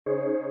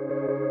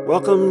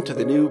Welcome to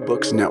the New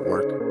Books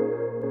Network.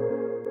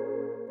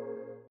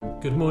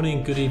 Good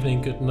morning, good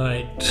evening, good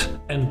night,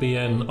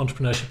 NBN,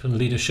 Entrepreneurship and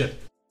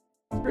Leadership.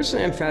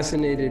 Personally, I'm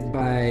fascinated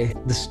by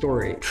the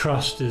story.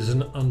 Trust is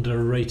an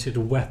underrated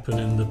weapon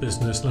in the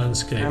business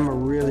landscape. I'm a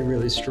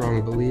really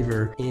strong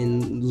believer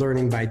in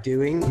learning by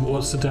doing.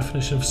 What's the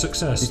definition of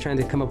success? You're trying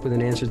to come up with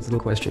an answer to the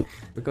question.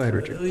 But go ahead,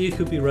 Richard. You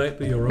could be right,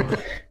 but you're wrong.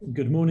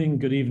 Good morning,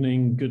 good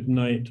evening, good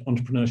night,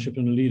 Entrepreneurship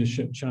and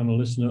Leadership channel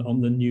listener on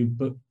the New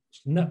Books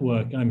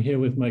Network. I'm here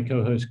with my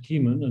co-host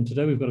Keeman, and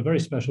today we've got a very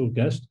special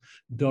guest,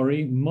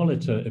 Dori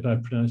Molitor, if I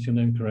pronounced your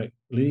name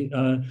correctly.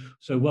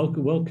 So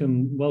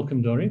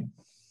welcome, Dori.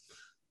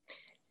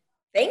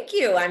 Thank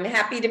you. I'm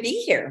happy to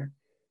be here.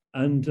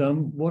 And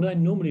what I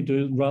normally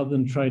do, rather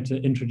than try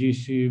to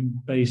introduce you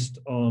based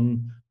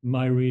on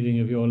my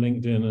reading of your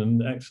LinkedIn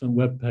and excellent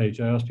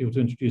webpage, I ask people to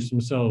introduce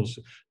themselves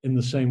in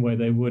the same way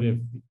they would if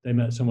they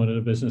met someone at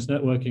a business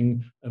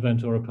networking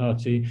event or a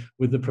party,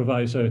 with the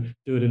proviso,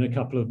 do it in a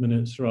couple of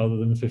minutes rather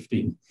than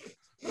 15.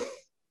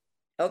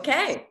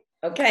 Okay.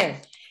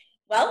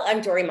 Well,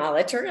 I'm Dori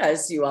Molitor,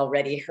 as you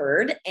already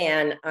heard,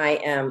 and I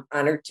am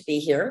honored to be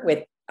here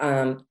with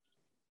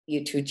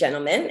you two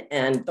gentlemen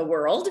and the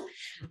world.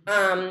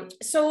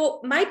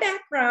 So my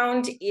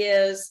background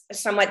is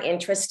somewhat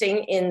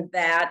interesting in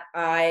that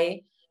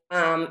I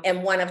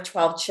am one of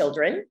 12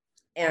 children.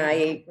 And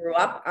I grew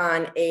up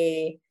on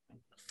a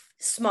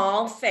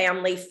small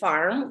family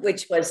farm,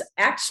 which was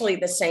actually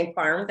the same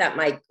farm that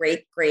my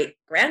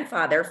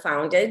great-great-grandfather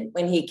founded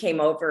when he came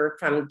over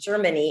from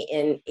Germany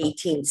in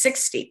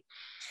 1860.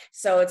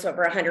 So it's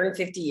over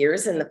 150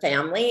 years in the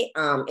family,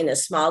 in a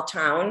small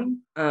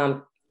town,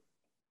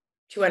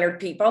 200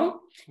 people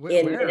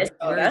in Minnesota.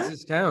 Where is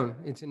this town?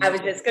 I was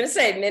just going to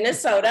say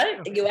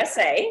Minnesota,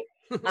 USA,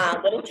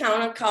 little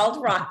town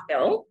called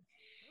Rockville.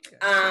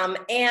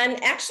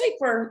 And actually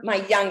for my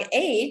young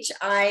age,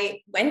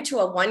 I went to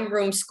a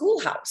one-room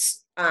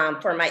schoolhouse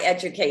for my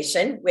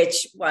education,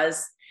 which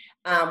was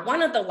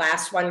one of the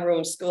last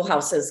one-room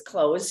schoolhouses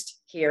closed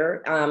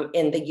here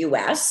in the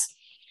US.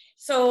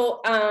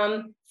 So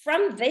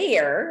from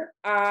there,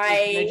 Can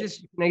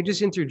I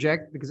just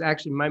interject? Because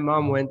actually my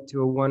mom went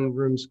to a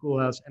one-room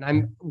schoolhouse, and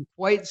I'm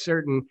quite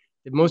certain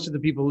that most of the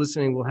people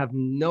listening will have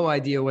no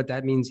idea what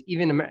that means,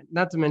 even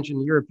not to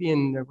mention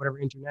European or whatever,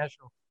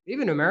 international,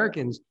 even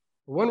Americans.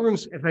 One-room,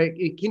 can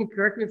you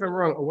correct me if I'm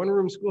wrong, a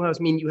one-room schoolhouse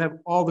means you have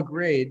all the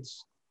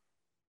grades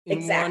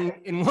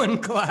in one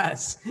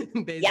class.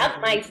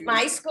 Yep,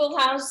 my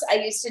schoolhouse, I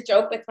used to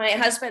joke with my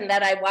husband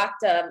that I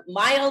walked a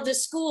mile to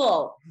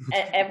school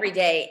every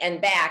day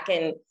and back,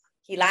 and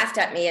he laughed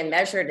at me and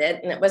measured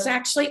it, and it was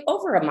actually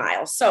over a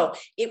mile. So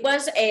it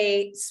was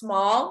a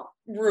small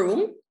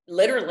room,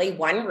 literally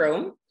one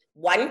room,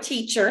 one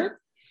teacher.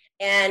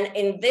 And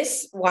in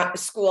this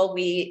school,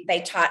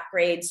 they taught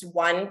grades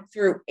 1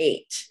 through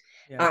 8.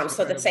 Yeah,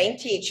 so the same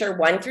teacher,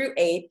 1 through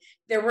 8.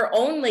 There were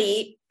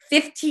only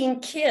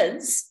 15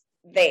 kids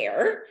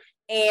there.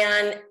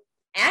 And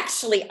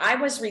actually, I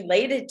was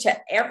related to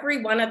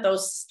every one of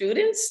those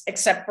students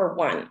except for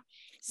one.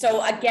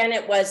 So again,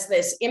 it was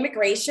this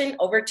immigration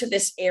over to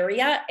this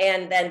area,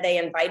 and then they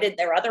invited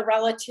their other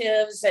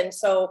relatives. And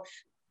so,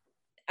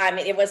 I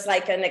mean, it was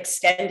like an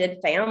extended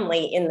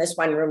family in this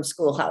one-room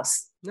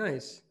schoolhouse.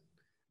 Nice.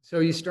 So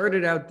you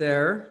started out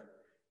there,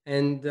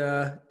 and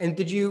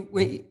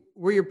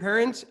were your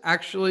parents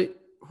actually,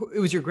 it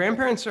was your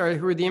grandparents, sorry,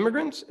 who were the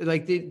immigrants?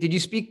 Like, did you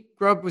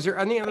grow up, was there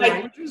any other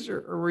languages,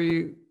 or were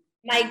you?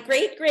 My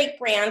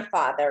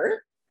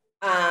great-great-grandfather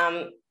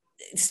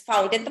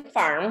founded the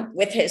farm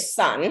with his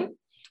son.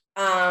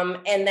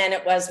 And then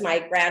it was my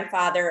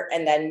grandfather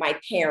and then my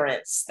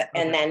parents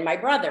and then my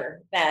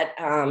brother that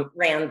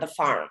ran the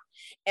farm.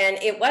 And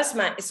it was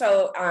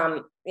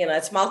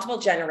it's multiple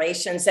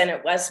generations. And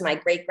it was my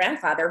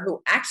great-grandfather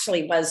who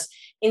actually was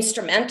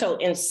instrumental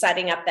in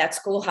setting up that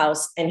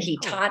schoolhouse, and he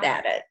taught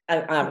at it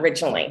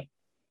originally.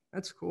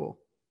 That's cool.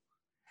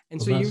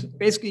 And so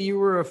you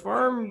were a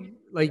farm,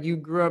 like you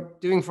grew up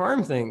doing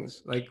farm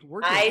things, like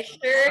working. I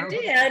sure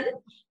did.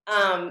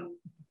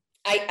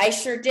 I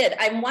sure did.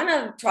 I'm one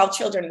of 12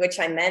 children, which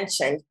I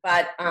mentioned,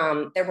 but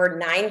there were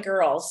 9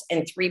 girls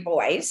and 3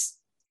 boys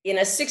in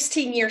a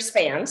 16-year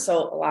span.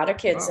 So a lot of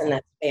kids in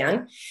that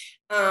span.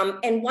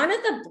 And one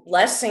of the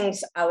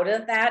blessings out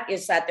of that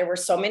is that there were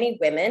so many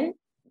women,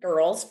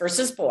 girls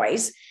versus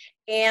boys.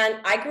 And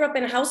I grew up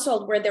in a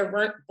household where there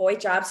weren't boy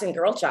jobs and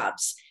girl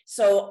jobs.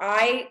 So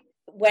I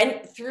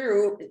went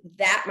through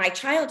that, my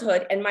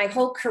childhood and my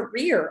whole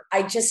career.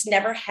 I just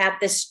never had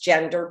this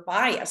gender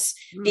bias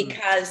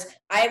because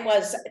I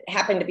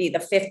happened to be the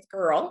 5th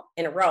girl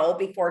in a row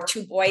before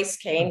 2 boys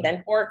came,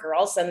 then 4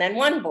 girls, and then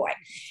 1 boy.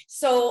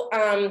 So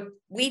there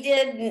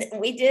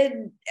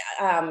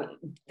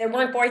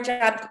weren't boy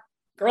jobs,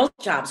 girl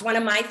jobs. One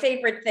of my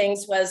favorite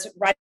things was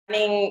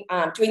doing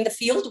the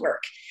field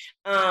work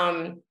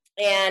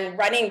and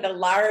running the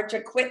large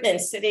equipment,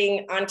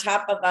 sitting on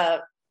top of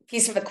a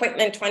piece of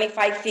equipment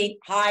 25 feet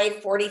high,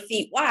 40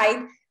 feet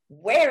wide,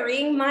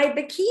 wearing my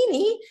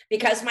bikini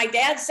because my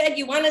dad said,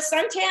 you want a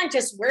suntan,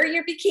 just wear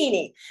your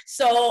bikini.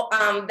 So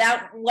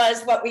that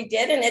was what we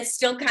did. And it's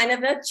still kind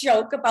of a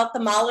joke about the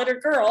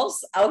Molitor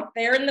girls out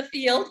there in the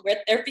field with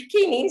their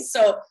bikinis.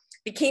 So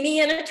bikini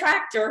and a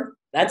tractor,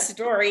 that's the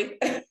story.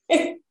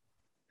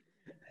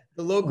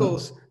 The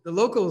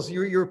locals,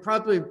 you're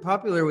probably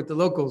popular with the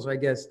locals, I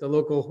guess. The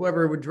local,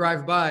 whoever would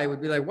drive by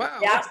would be like, wow.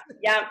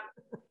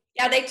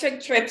 Yeah, they took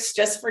trips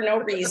just for no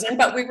reason,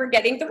 but we were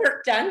getting the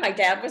work done. My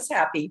dad was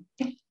happy.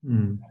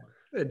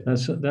 Good.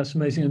 That's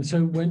amazing. And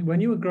so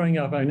when you were growing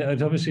up, I know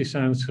it obviously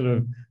sounds sort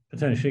of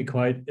potentially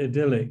quite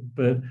idyllic,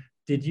 but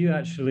did you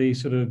actually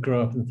sort of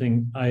grow up and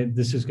think,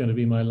 this is going to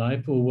be my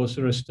life? Or was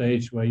there a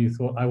stage where you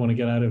thought, I want to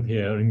get out of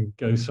here and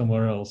go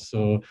somewhere else?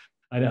 Or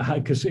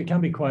because it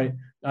can be quite,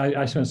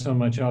 I spent some of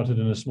my childhood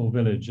in a small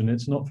village and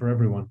it's not for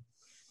everyone.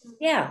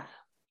 Yeah.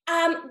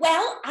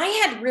 Well, I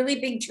had really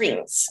big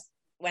dreams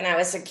when I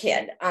was a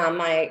kid.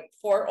 My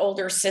 4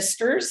 older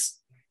sisters,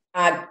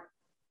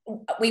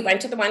 we went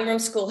to the one-room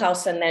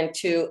schoolhouse and then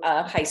to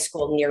a high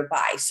school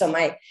nearby. So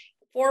my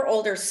 4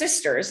 older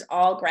sisters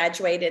all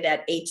graduated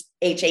at age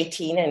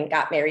 18 and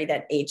got married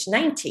at age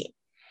 19.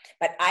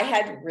 But I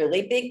had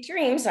really big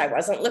dreams. I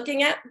wasn't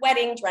looking at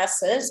wedding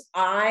dresses.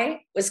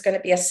 I was going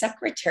to be a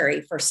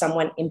secretary for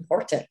someone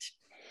important.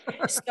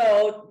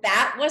 So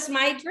that was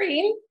my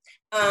dream.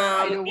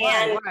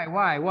 Why?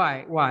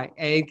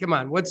 Hey, come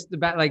on. What's the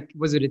like?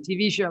 Was it a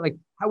TV show? Like,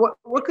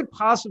 what could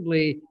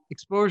possibly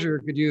exposure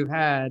could you have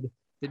had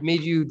that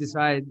made you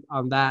decide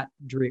on that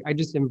dream? I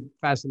just am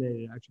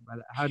fascinated actually by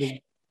that. How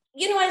did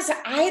as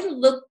I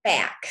look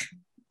back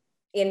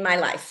in my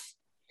life,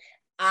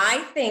 I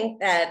think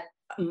that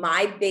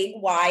my big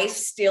why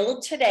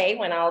still today,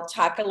 when I'll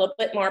talk a little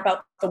bit more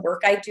about the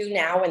work I do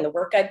now and the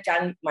work I've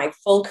done my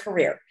full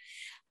career,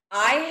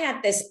 I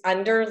had this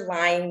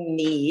underlying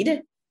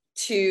need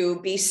to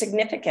be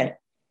significant.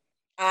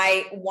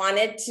 I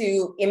wanted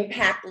to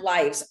impact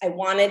lives. I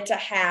wanted to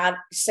have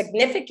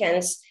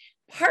significance,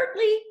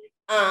 partly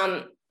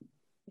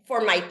for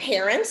my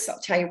parents. I'll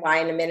tell you why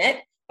in a minute,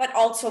 but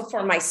also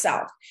for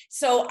myself.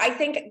 So I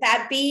think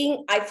that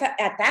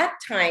at that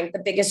time,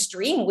 the biggest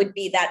dream would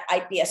be that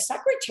I'd be a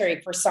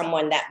secretary for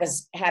someone that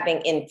was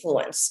having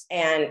influence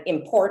and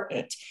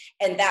important.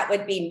 And that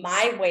would be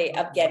my way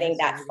of getting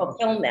that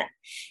fulfillment.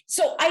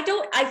 So I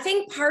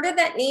think part of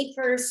that need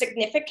for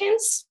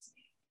significance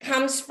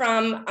comes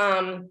from,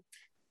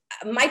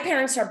 my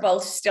parents are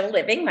both still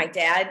living. My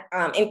dad,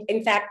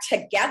 in fact,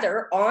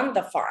 together on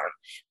the farm.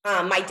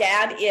 My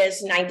dad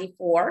is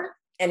 94.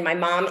 And my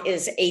mom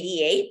is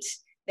 88.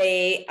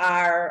 They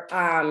are,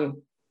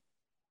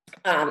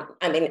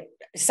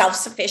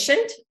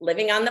 self-sufficient,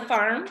 living on the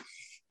farm.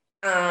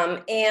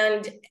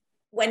 And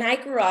when I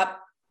grew up,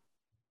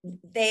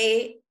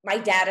 my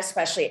dad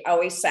especially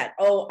always said,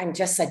 oh, I'm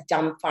just a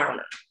dumb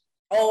farmer.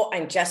 Oh,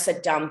 I'm just a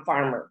dumb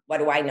farmer. What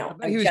do I know?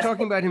 He was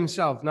talking about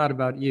himself, not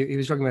about you. He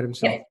was talking about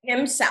himself.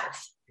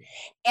 Himself.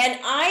 And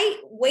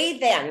I way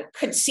then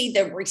could see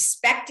the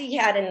respect he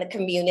had in the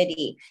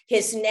community,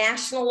 his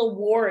national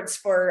awards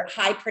for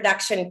high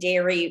production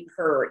dairy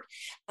herd.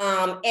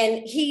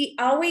 And he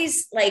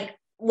always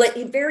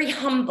very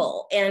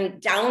humble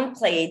and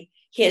downplayed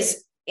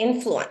his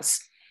influence.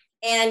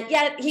 And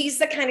yet he's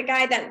the kind of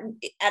guy that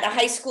at a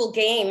high school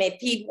game, if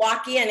he'd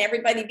walk in,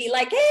 everybody'd be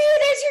like, hey,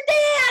 there's your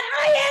dad.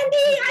 Hi,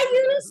 Andy. Hi,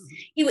 Eunice.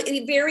 He was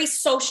very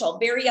social,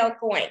 very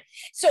outgoing.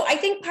 So I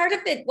think part of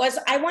it was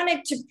I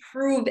wanted to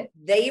prove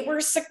they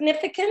were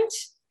significant,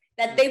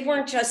 that they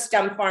weren't just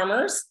dumb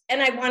farmers.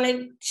 And I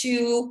wanted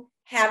to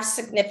have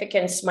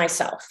significance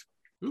myself.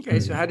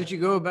 Okay. So how did you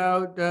go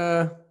about,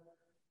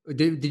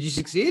 did you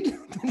succeed?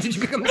 Did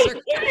you become a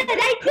secretary?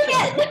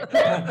 I did.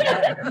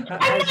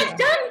 I'm not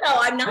done, though.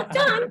 I'm not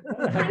done.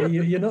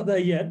 You're not there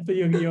yet, but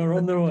you're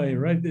on the way,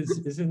 right?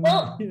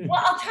 Well,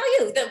 I'll tell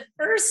you, the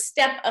first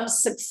step of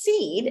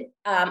succeed,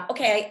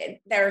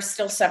 there are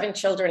still 7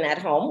 children at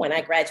home when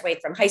I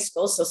graduate from high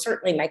school. So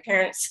certainly my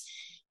parents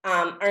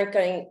aren't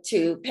going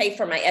to pay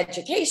for my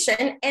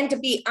education. And to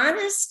be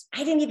honest,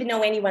 I didn't even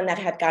know anyone that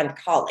had gone to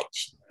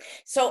college.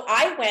 So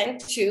I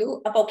went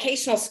to a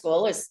vocational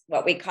school, is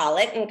what we call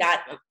it, and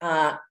got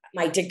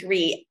my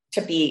degree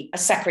to be a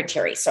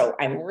secretary. So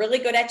I'm really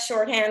good at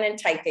shorthand and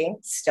typing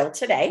still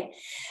today.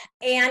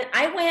 And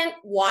I went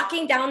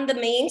walking down the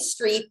main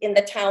street in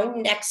the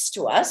town next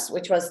to us,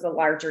 which was the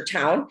larger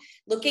town,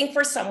 looking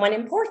for someone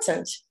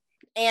important.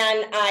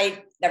 And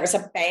there was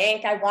a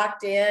bank. I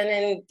walked in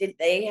and did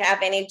they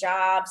have any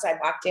jobs? I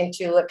walked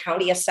into a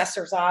county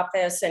assessor's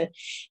office. And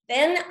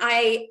then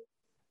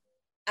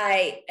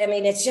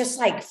it's just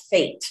like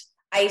fate.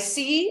 I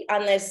see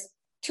on this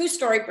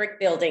 2-story brick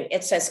building,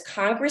 it says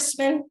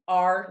Congressman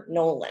R.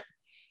 Nolan.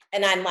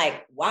 And I'm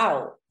like,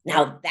 wow,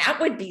 now that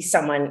would be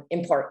someone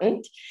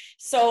important.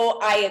 So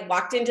I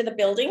walked into the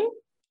building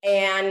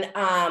and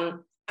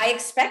I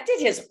expected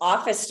his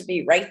office to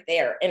be right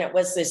there. And it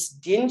was this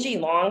dingy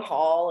long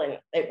hall. And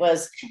it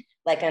was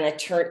like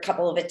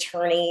couple of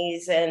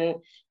attorneys and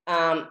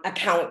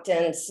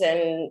accountants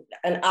and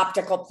an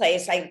optical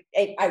place. I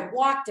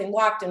walked and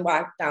walked and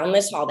walked down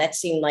this hall that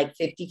seemed like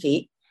 50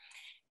 feet.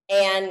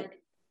 And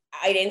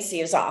I didn't see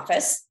his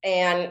office.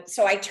 And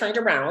so I turned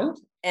around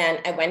and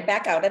I went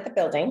back out at the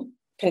building,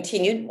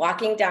 continued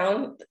walking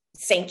down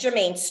St.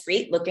 Germain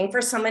Street, looking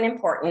for someone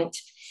important.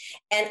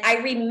 And I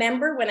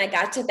remember when I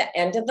got to the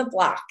end of the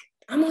block,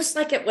 almost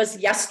like it was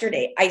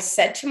yesterday, I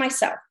said to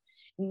myself,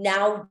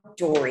 now,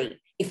 Dory,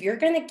 if you're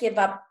going to give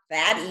up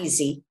that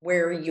easy,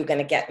 where are you going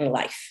to get in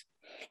life?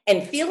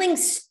 And feeling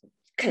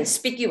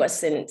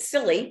conspicuous and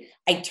silly,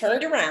 I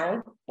turned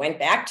around, went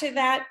back to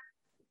that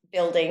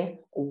building,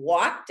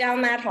 walked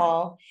down that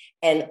hall,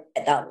 and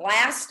the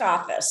last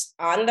office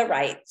on the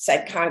right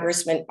said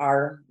Congressman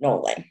R.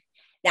 Nolan.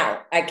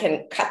 Now, I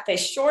can cut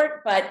this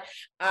short, but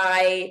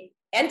I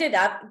ended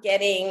up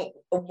getting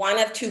one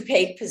of two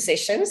paid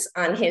positions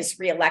on his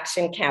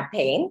reelection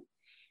campaign.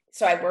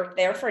 So I worked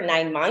there for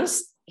 9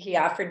 months. He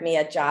offered me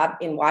a job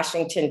in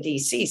Washington,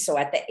 D.C. So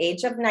at the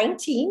age of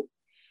 19,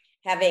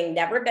 having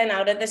never been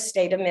out of the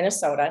state of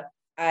Minnesota,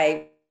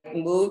 I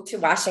moved to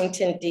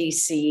Washington,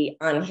 D.C.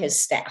 on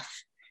his staff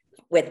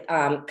with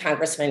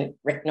Congressman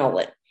Rick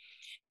Nolan.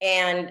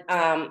 And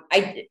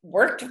I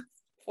worked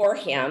for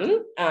him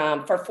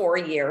for 4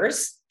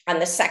 years. On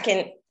the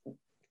second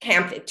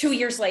camp, 2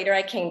 years later,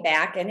 I came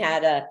back and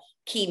had a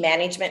key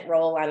management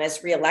role on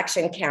his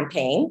reelection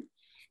campaign.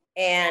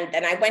 And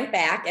then I went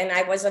back and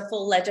I was a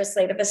full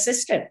legislative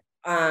assistant,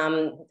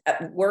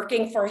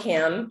 working for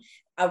him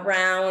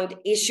around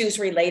issues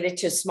related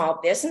to small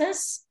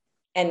business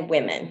and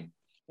women,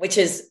 which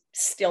is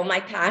still my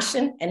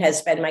passion and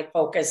has been my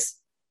focus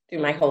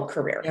through my whole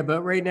career. Yeah,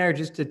 but right now,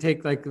 just to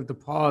take like the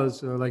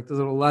pause or like the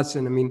little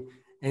lesson, I mean,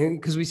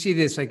 and because we see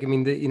this, like, I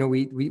mean,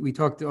 we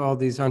talk to all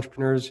these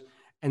entrepreneurs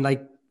and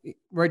like,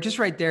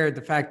 right there,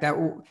 the fact that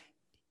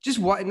just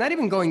what, not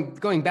even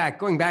going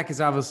back is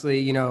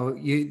obviously,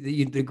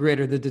 the grit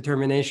or the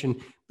determination,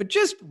 but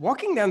just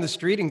walking down the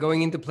street and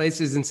going into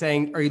places and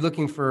saying, are you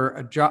looking for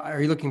a job?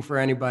 Are you looking for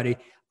anybody?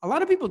 A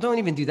lot of people don't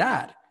even do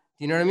that.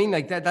 You know what I mean?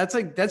 Like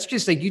that's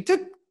just like, you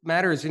took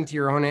matters into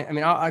your own. I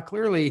mean, I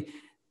clearly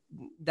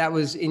that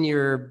was in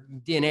your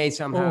DNA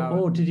somehow.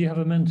 Or did you have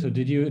a mentor?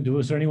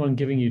 Was there anyone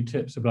giving you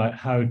tips about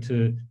how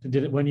to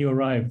did it when you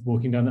arrived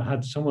walking down?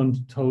 Had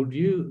someone told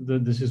you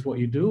that this is what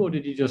you do, or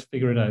did you just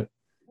figure it out?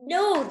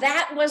 No,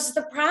 that was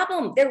the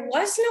problem. There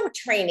was no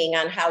training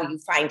on how you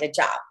find a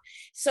job.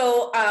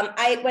 So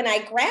when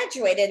I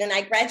graduated, and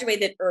I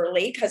graduated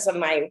early because of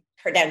my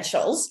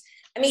credentials,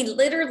 I mean,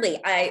 literally,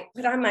 I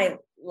put on my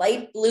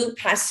light blue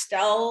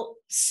pastel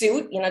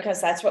suit,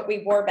 because that's what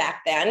we wore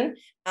back then.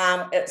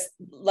 It's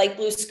light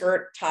blue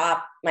skirt,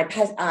 top, my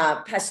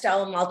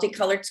pastel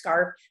multicolored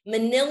scarf,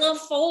 manila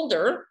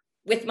folder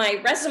with my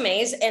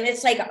resumes. And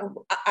it's like,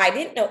 I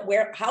didn't know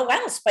how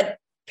else, but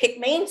pick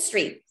Main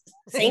Street,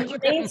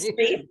 St. Main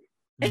Street.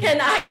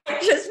 And I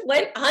just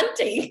went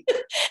hunting.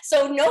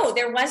 So no,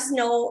 there was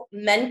no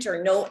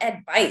mentor, no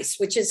advice,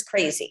 which is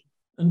crazy.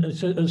 And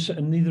so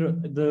neither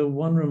the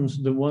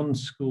one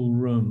school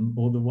room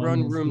or the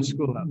one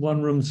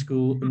room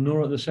school,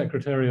 nor at the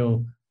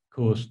secretarial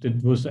course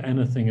was there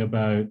anything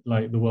about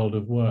like the world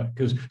of work?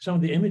 Because some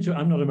of the image,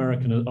 I'm not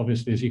American,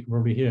 obviously, as you can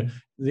probably hear,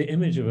 the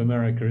image of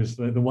America is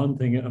like the one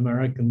thing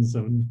Americans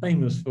are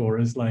famous for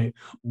is like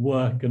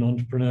work and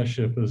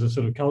entrepreneurship as a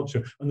sort of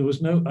culture. And there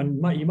was no, and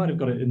you might have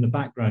got it in the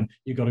background,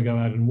 you got to go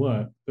out and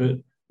work, but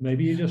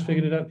maybe you just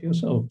figured it out for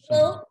yourself. So.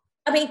 Well,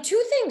 I mean,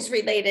 two things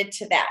related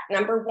to that.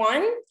 Number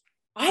one,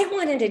 I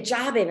wanted a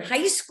job in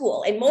high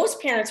school, and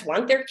most parents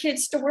want their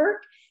kids to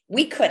work.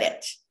 We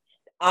couldn't.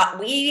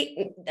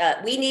 They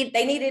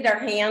needed our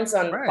hands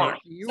on the farm.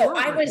 So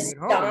I was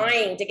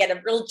dying to get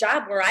a real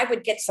job where I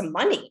would get some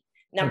money.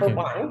 Number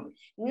one.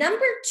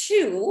 Number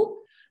two,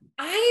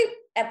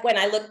 when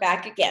I look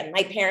back again,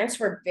 my parents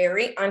were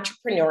very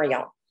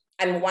entrepreneurial.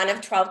 I'm one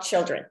of 12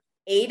 children.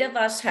 8 of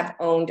us have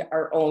owned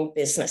our own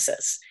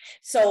businesses.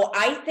 So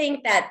I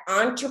think that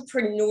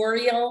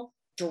entrepreneurial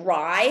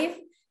drive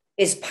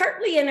is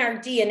partly in our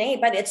DNA,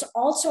 but it's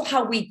also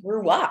how we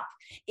grew up.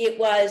 It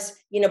was,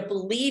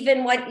 believe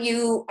in what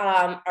you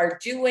are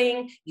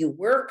doing, you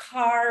work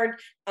hard,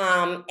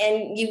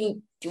 and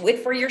you do it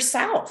for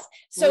yourself.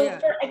 So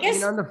I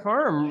guess on the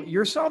farm,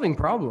 you're solving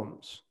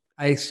problems.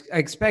 I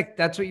expect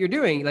that's what you're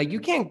doing. Like, you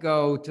can't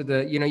go to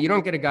the, you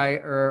don't get a guy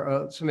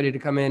or somebody to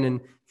come in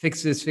and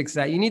fix this, fix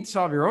that. You need to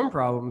solve your own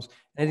problems.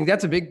 And I think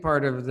that's a big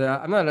part of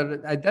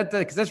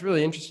because that's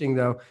really interesting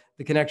though,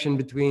 the connection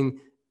between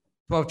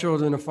 12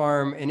 children, a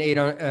farm, and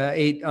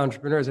eight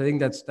entrepreneurs. I think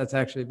that's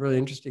actually really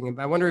interesting.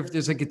 And I wonder if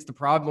there's it's the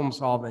problem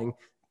solving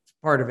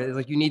part of it.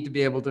 Like, you need to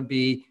be able to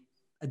be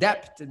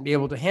adept and be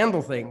able to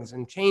handle things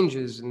and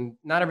changes, and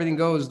not everything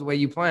goes the way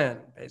you plan,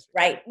 basically.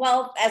 Right.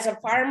 Well, as a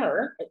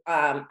farmer,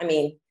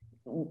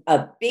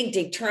 a big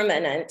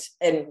determinant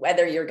in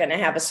whether you're going to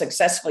have a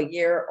successful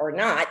year or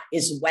not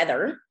is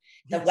weather,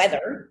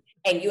 weather,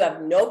 and you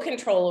have no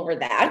control over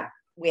that.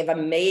 We have a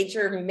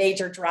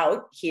major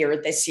drought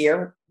here this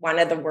year, one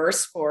of the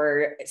worst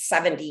for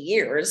 70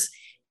 years.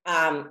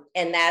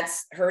 And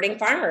that's hurting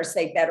farmers.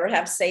 They better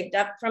have saved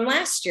up from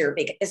last year.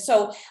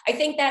 So I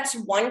think that's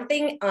one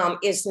thing,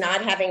 is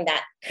not having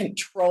that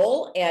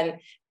control and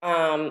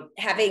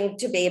having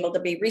to be able to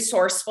be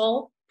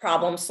resourceful,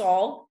 problem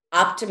solve,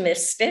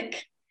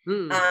 optimistic.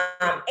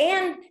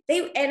 And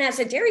as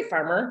a dairy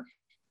farmer,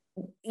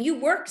 you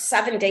work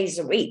 7 days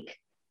a week,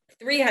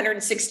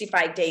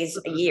 365 days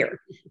a year.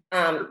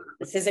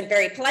 This isn't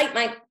very polite,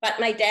 but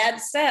my dad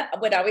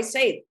would always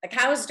say, the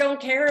cows don't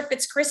care if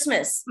it's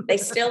Christmas. They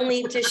still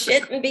need to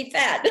shit and be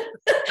fed.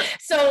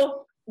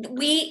 So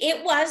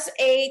it was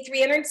a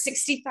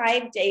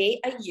 365 day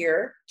a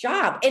year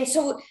job. And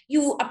so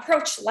you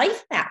approach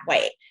life that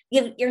way.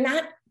 You're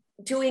not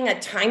doing a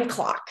time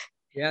clock.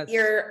 Yes.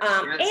 Yes.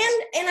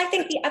 And I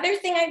think the other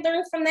thing I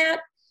learned from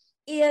that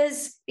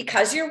is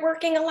because you're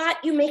working a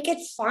lot, you make it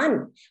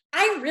fun.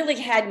 I really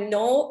had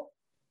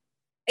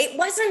it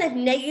wasn't a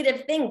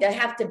negative thing to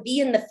have to be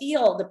in the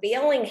field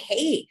baling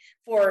hay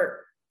for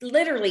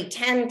literally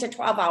 10 to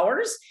 12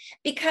 hours,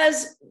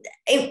 because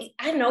I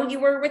don't know, you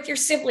were with your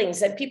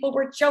siblings and people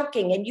were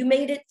joking and you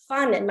made it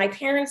fun, and my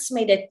parents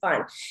made it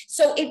fun.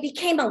 So it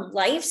became a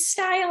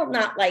lifestyle,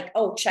 not like,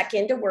 oh, check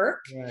into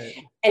work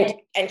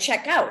and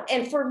check out.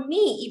 And for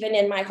me, even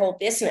in my whole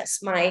business,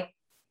 my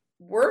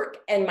work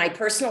and my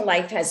personal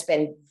life has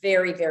been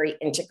very, very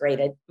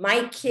integrated.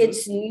 My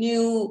kids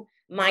knew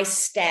my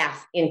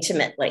staff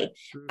intimately.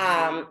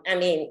 I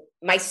mean,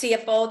 my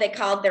CFO, they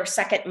called their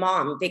second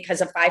mom,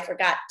 because if I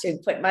forgot to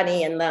put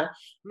money in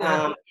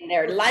in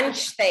their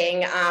lunch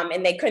thing,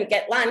 and they couldn't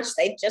get lunch,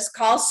 they'd just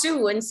call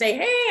Sue and say,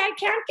 hey, I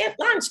can't get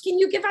lunch. Can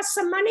you give us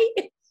some money?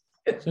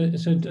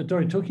 So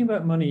Dori, talking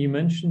about money, you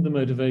mentioned the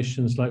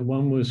motivations, like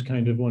one was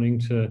kind of wanting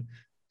to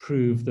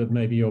prove that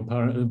maybe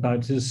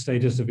about the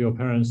status of your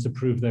parents, to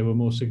prove they were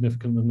more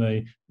significant than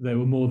they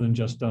were more than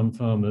just dumb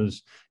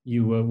farmers.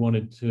 You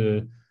wanted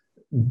to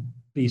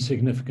be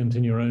significant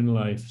in your own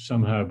life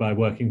somehow by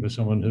working for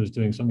someone who's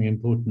doing something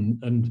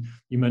important. And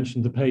you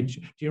mentioned the pay.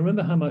 Do you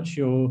remember how much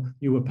you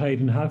were paid,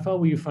 and how far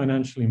were you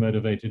financially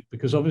motivated?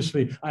 Because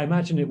obviously, I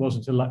imagine it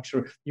wasn't a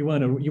luxury. You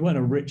weren't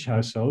a rich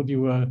household.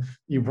 You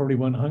probably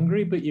weren't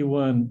hungry, but you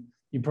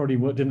probably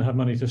didn't have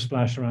money to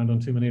splash around on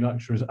too many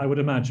luxuries, I would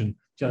imagine.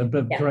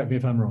 But correct me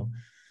if I'm wrong.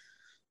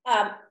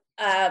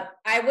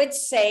 I would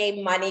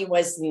say money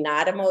was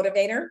not a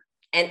motivator.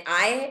 And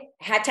I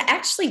had to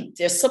actually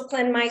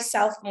discipline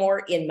myself more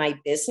in my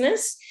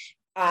business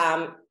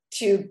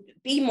to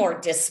be more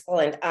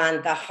disciplined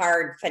on the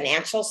hard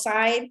financial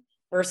side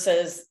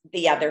versus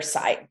the other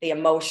side, the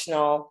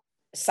emotional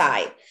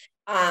side.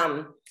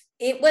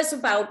 It was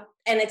about,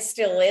 and it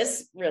still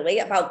is really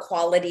about,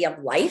 quality of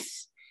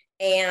life.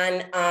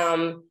 And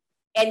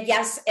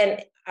yes,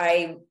 and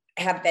I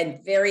have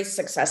been very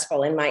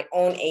successful in my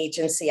own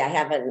agency. I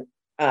haven't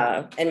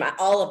in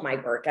all of my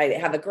work. I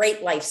have a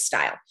great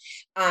lifestyle.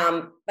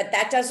 But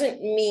that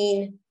doesn't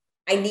mean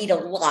I need a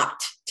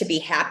lot to be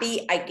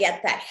happy. I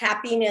get that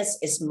happiness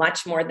is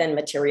much more than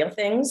material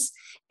things.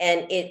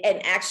 And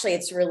actually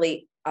it's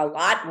really a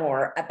lot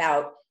more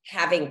about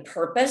having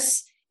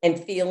purpose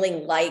and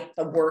feeling like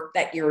the work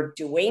that you're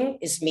doing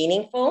is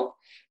meaningful.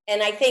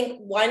 And I think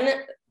one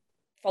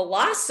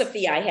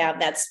philosophy I have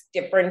that's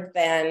different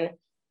than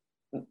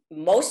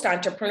most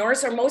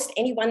entrepreneurs or most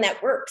anyone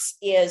that works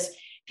is,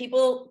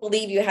 people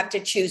believe you have to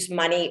choose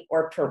money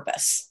or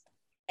purpose.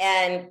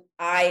 And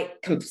I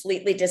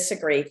completely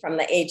disagree. From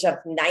the age of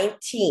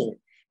 19,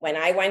 when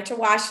I went to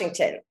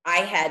Washington, I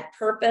had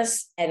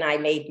purpose and I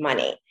made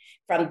money.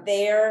 From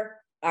there,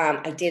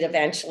 I did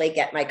eventually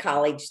get my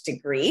college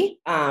degree.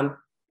 And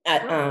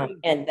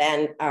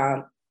then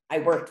I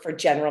worked for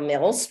General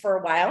Mills for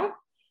a while,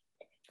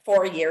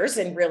 4 years,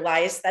 and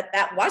realized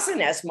that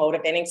wasn't as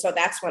motivating. So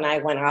that's when I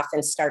went off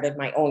and started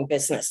my own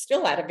business,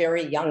 still at a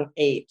very young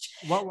age.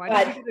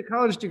 Why did you get a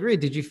college degree?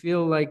 Did you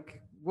feel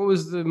like, what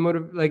was the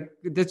motive? Like,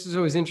 this is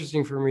always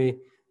interesting for me.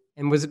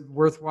 And was it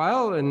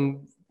worthwhile?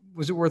 And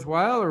was it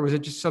worthwhile, or was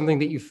it just something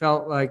that you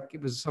felt like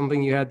it was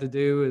something you had to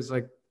do? Is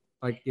like,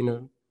 you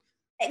know?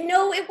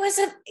 No, it was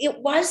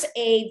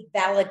a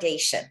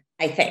validation,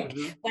 I think.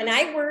 When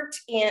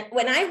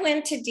I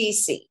went to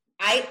DC,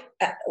 I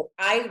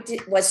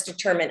was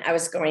determined I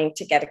was going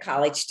to get a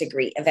college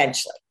degree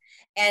eventually.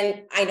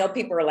 And I know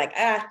people were like,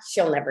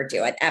 she'll never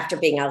do it after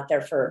being out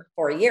there for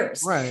 4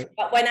 years. Right.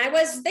 But when I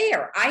was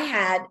there, I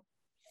had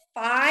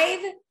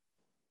 5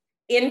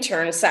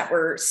 interns that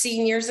were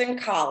seniors in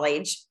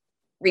college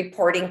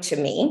reporting to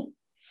me.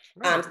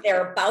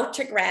 They're about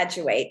to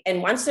graduate.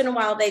 And once in a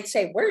while they'd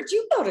say, where'd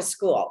you go to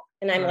school?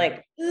 And I'm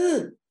like,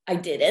 I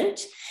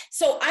didn't.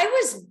 So I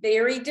was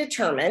very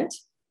determined.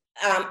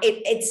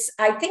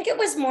 I think it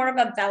was more of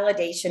a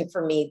validation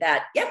for me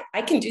that, yep,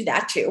 I can do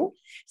that too.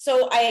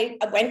 So I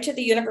went to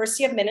the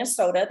University of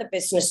Minnesota, the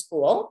business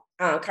school,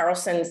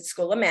 Carlson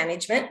School of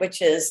Management,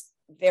 which is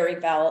very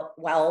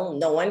well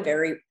known,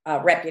 very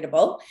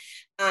reputable.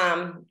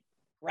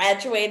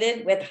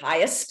 graduated with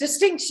highest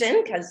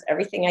distinction because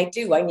everything I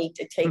do, I need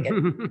to take it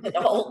to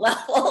the whole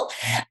level.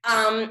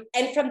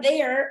 And from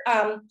there,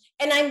 and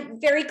I'm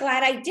very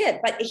glad I did,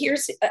 but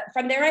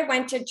from there, I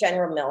went to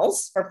General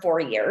Mills for 4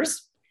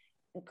 years.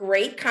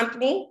 Great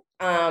company.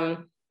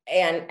 And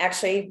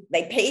actually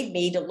they paid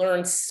me to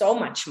learn so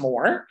much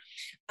more.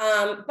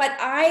 But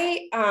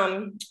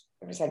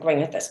where was I going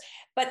with this?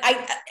 But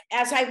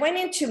as I went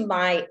into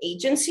my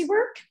agency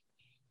work,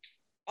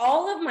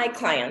 all of my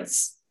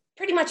clients,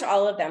 pretty much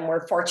all of them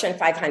were Fortune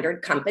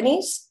 500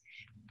 companies.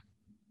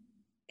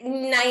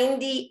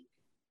 99%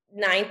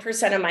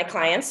 of my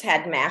clients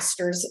had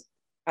masters,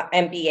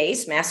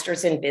 MBAs,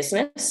 masters in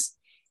business.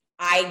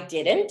 I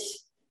didn't.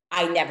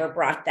 I never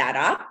brought that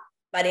up,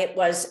 but it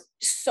was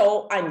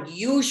so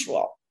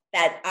unusual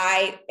that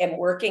I am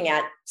working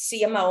at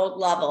CMO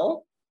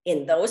level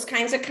in those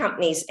kinds of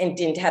companies and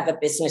didn't have a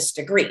business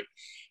degree.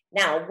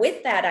 Now,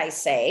 with that, I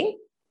say,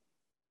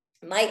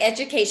 my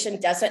education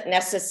doesn't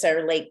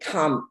necessarily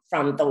come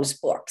from those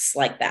books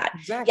like that.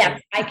 Exactly. Yeah,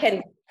 I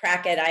can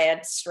crack it. I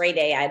had straight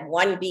A. I had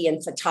 1B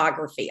in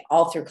photography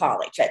all through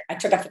college. I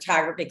took a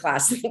photography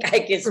class. The guy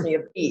gives me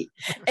a B.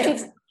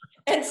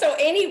 And so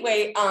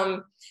anyway,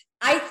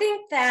 I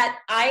think that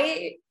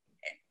I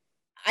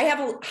have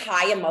a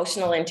high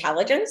emotional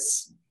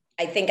intelligence.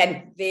 I think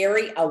I'm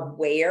very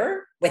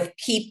aware with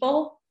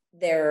people,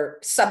 their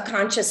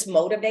subconscious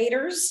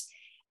motivators.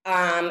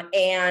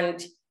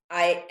 And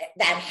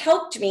that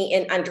helped me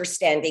in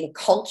understanding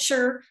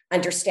culture,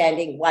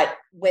 understanding what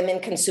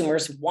women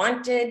consumers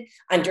wanted,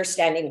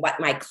 understanding what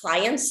my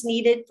clients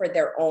needed for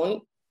their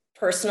own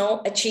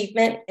personal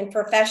achievement and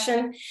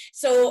profession.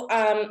 So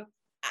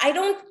I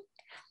don't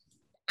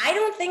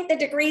think the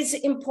degree is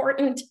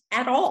important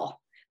at all.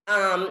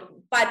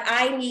 But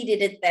I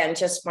needed it then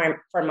just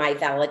for my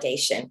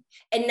validation.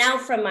 And now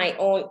from my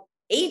own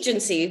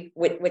agency,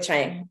 which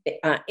I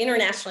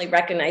internationally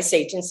recognized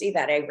agency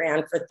that I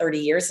ran for 30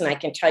 years, and I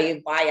can tell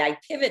you why I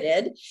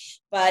pivoted,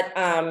 but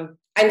I'm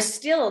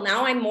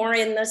more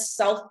in the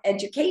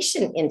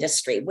self-education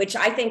industry, which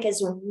I think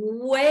is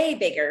way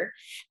bigger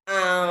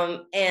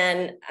and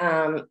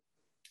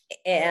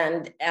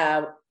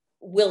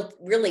will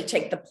really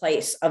take the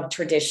place of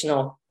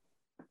traditional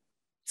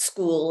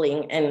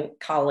schooling and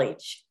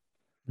college.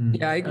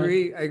 Yeah, I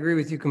agree. I agree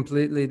with you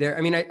completely there.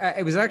 I mean,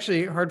 it was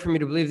actually hard for me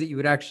to believe that you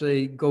would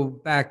actually go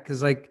back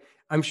because, like,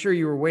 I'm sure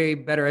you were way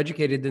better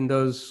educated than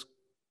those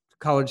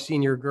college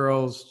senior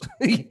girls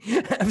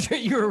after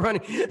you were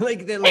running.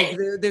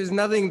 There's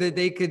nothing that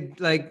they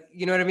could, like,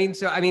 you know what I mean?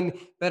 So, I mean,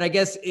 but I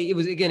guess it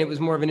was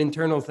more of an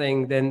internal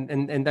thing than,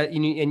 and that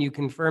you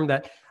confirmed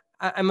that.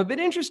 I'm a bit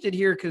interested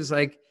here because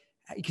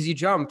you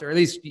jumped, or at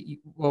least,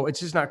 it's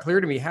just not clear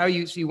to me how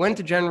you went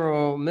to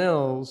General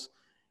Mills.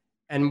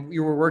 And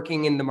you were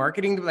working in the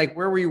marketing, like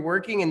where were you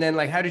working? And then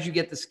like, how did you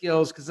get the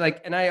skills? Cause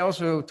and I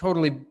also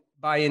totally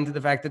buy into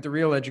the fact that the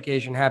real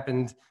education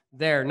happened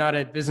there, not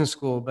at business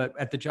school, but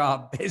at the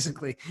job,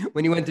 basically.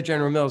 When you went to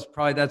General Mills,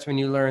 probably that's when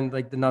you learned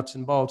like the nuts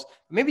and bolts.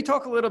 Maybe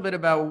talk a little bit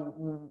about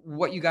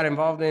what you got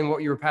involved in,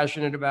 what you were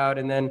passionate about,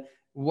 and then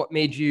what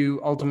made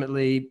you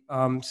ultimately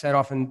set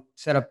off and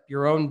set up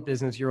your own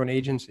business, your own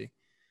agency.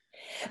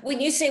 When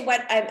you say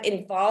what I'm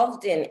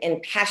involved in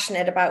and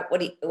passionate about,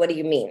 what do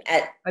you mean?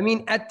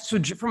 So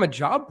from a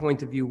job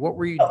point of view, what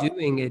were you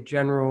doing at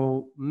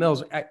General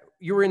Mills? I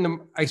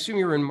assume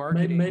you were in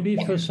marketing. Maybe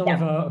for some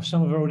of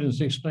our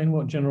audience, explain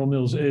what General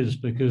Mills is,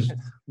 because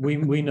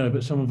we know,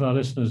 but some of our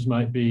listeners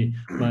might be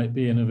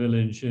in a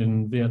village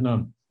in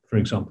Vietnam, for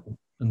example,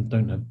 and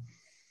don't know.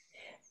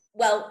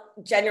 Well,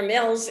 General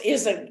Mills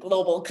is a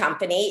global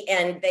company,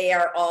 and they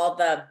are all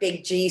the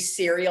Big G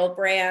cereal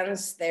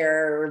brands.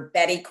 They're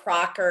Betty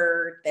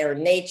Crocker, they're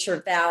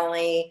Nature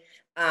Valley,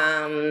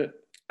 Yoplait,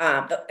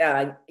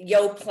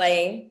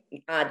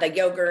 the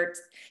yogurt.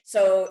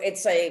 So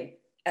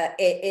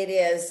it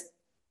is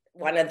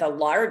one of the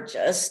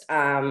largest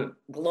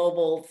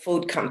global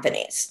food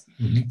companies.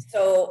 Mm-hmm.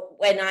 So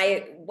when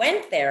I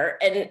went there,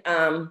 and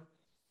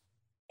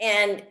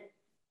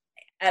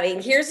I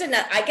mean,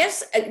 I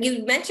guess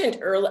you mentioned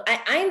earlier,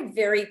 I'm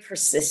very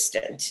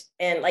persistent,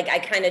 and like, I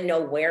kind of know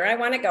where I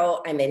want to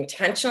go. I'm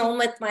intentional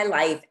with my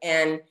life.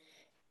 And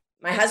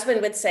my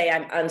husband would say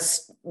I'm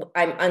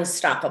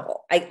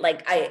unstoppable. I'm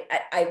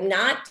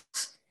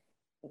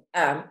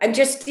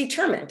just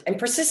determined and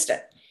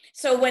persistent.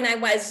 So when I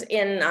was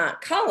in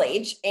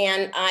college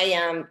and I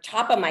am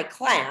top of my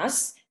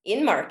class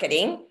in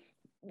marketing,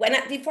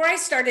 before I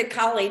started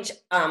college,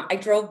 I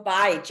drove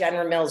by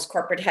General Mills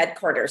corporate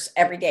headquarters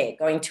every day,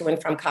 going to and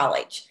from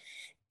college.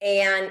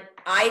 And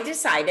I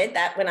decided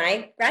that when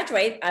I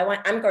graduate,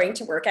 I'm going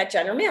to work at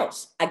General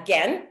Mills.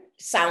 Again,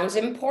 sounds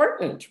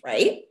important,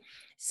 right?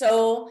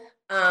 So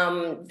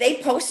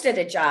they posted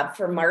a job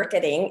for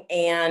marketing,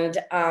 and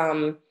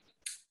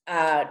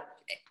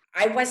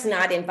I was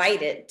not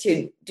invited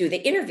to do the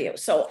interview.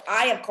 So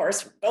I, of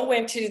course, go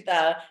into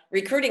the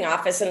recruiting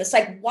office, and it's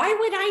like, why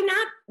would I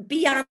not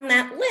be on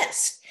that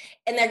list?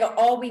 And they go,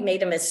 oh, we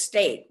made a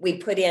mistake. We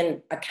put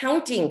in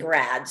accounting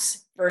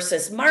grads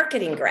versus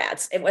marketing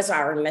grads. It was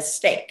our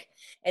mistake.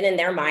 And in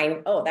their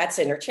mind, oh, that's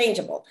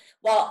interchangeable.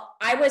 Well,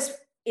 I was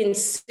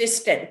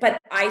insistent,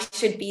 but I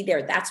should be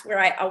there. That's where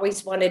I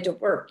always wanted to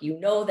work. You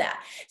know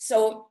that.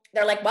 So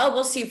they're like, well,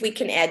 we'll see if we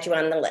can add you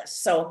on the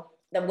list. So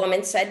the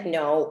woman said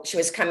no. She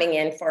was coming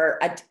in for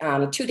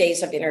 2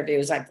 days of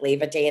interviews, I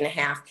believe, a day and a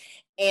half.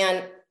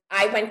 And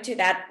I went to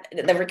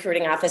the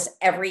recruiting office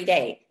every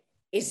day.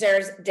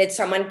 Did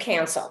someone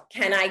cancel?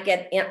 Can I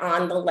get in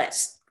on the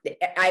list?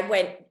 I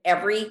went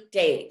every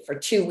day for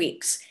 2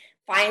 weeks.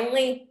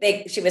 Finally,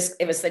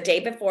 it was the day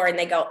before, and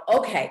they go,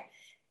 okay.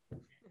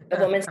 The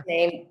woman's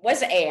name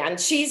was Anne.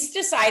 She's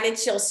decided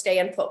she'll stay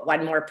and put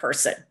one more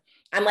person.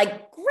 I'm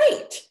like,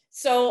 great.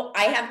 So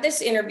I have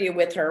this interview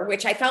with her,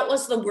 which I felt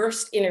was the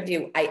worst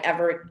interview I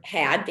ever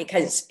had,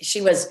 because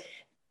she was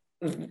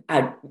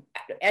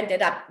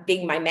ended up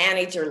being my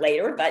manager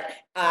later, but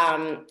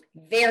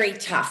very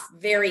tough,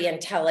 very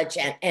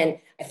intelligent. And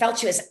I felt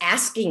she was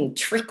asking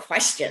trick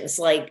questions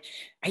like,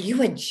 are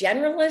you a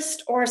generalist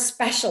or a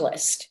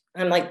specialist?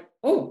 I'm like,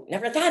 oh,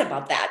 never thought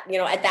about that,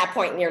 at that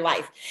point in your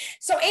life.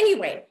 So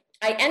anyway,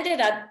 I ended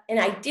up, and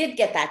I did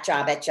get that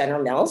job at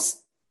General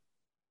Mills.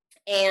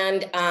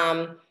 And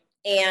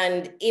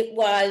it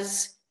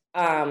was,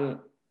 and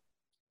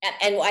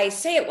I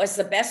say it was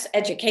the best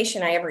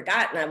education I ever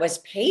got, and I was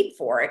paid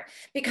for it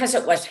because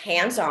it was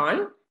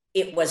hands-on,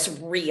 it was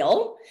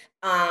real.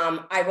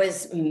 I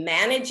was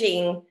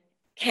managing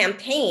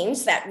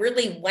campaigns that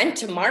really went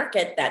to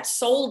market, that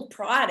sold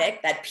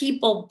product that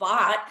people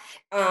bought.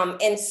 And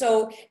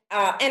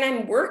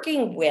I'm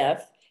working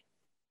with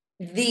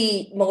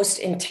the most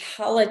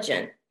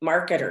intelligent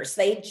marketers.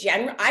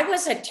 I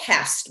was a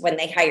test when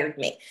they hired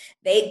me.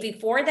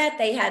 Before that,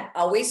 they had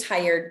always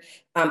hired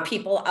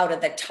people out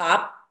of the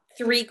top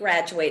 3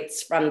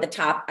 graduates from the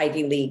top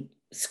Ivy League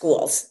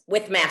schools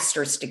with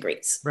master's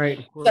degrees.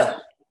 Right. So,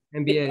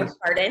 MBAs.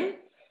 Pardon?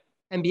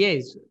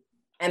 MBAs.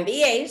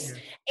 MBAs,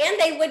 yeah. And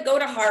they would go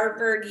to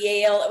Harvard,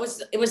 Yale.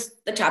 It was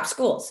the top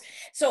schools.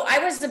 So I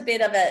was a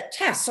bit of a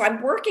test. So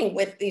I'm working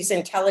with these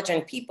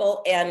intelligent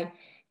people, and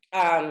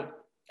I'm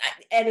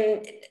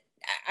an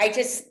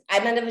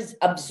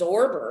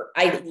absorber.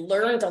 I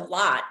learned a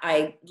lot.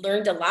 I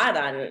learned a lot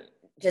on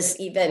just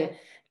even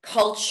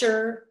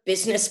culture,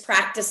 business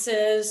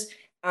practices.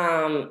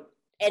 And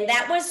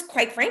that was,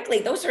 quite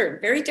frankly, those are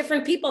very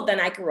different people than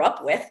I grew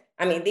up with.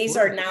 I mean, these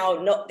are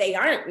now, they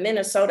aren't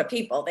Minnesota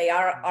people. They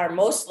are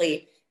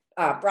mostly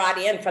brought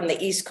in from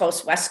the East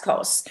Coast, West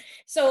Coast.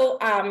 So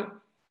I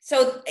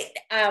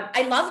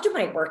loved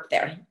my work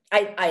there.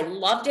 I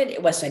loved it.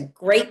 It was a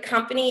great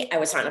company. I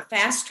was on a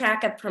fast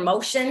track of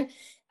promotion,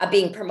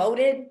 being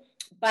promoted,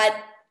 but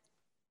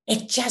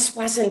it just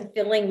wasn't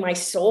filling my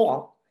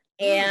soul.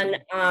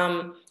 And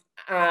I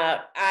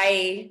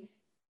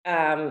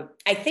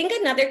think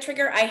another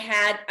trigger I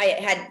had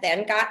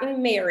then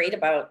gotten married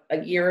about a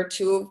year or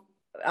two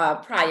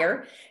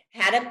prior,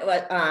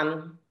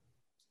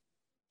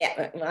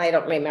 I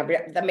don't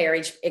remember the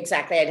marriage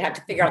exactly. I'd have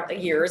to figure out the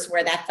years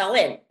where that fell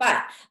in,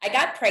 but I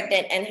got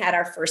pregnant and had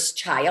our first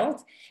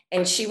child,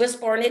 and she was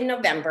born in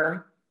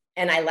November,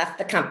 and I left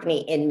the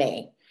company in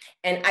May.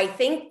 And I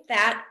think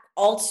that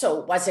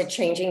also was a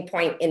changing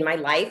point in my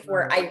life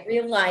where I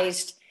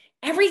realized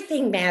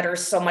everything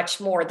matters so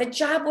much more. The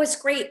job was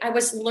great. I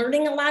was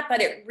learning a lot,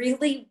 but it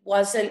really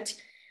wasn't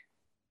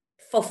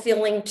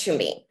fulfilling to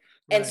me.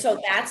 And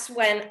so that's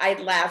when I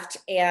left,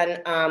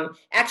 and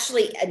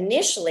actually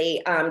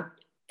initially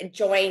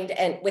joined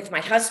with my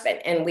husband,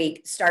 and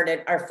we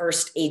started our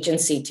first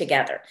agency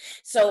together.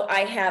 So I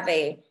have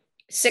a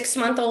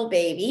 6-month-old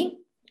baby.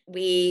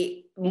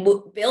 We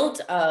built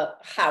a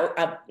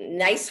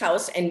nice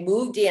house and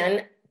moved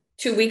in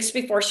 2 weeks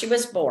before she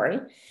was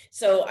born.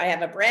 So I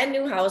have a brand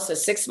new house, a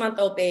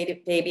 6-month-old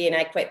baby, and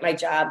I quit my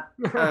job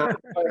for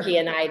he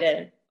and I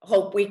to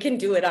hope we can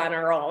do it on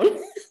our own.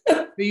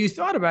 But you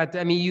thought about that.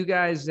 I mean, you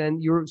guys,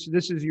 and you were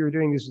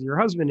doing this with your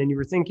husband, and you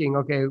were thinking,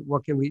 okay,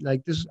 what can we,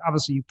 like this?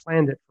 Obviously you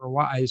planned it for a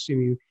while. I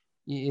assume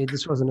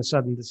this wasn't a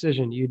sudden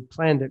decision. You'd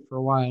planned it for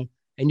a while,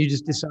 and you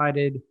just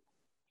decided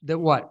that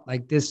what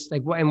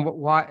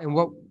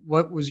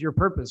was your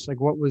purpose? Like,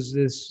 what was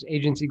this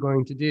agency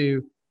going to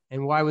do?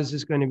 And why was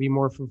this going to be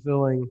more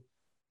fulfilling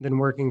than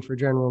working for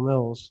General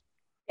Mills?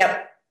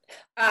 Yep.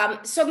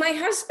 So my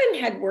husband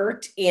had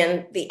worked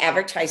in the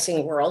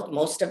advertising world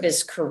most of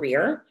his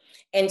career.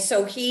 And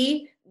so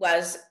he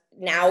was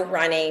now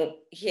running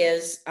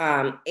his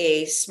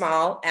a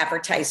small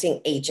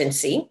advertising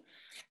agency.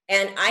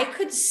 And I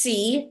could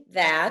see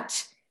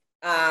that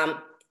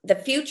the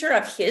future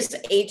of his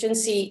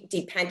agency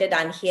depended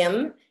on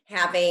him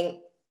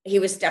he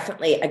was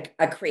definitely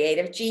a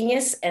creative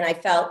genius. And I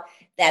felt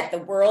that the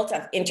world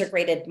of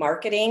integrated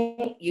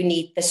marketing, you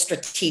need the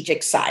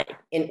strategic side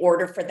in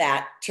order for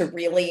that to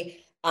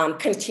really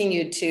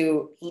continue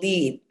to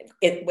lead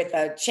it with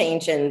a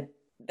change in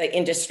the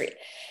industry.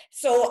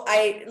 So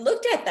I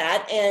looked at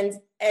that and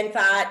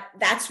thought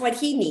that's what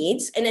he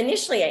needs. And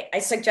initially I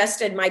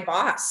suggested my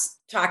boss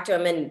talk to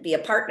him and be a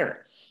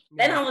partner.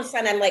 Then all of a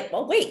sudden I'm like,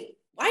 well, wait,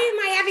 why am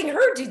I having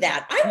her do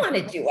that? I want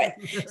to do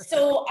it.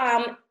 So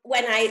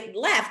when I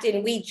left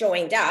and we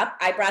joined up,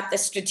 I brought the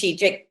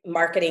strategic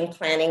marketing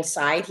planning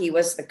side. He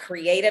was the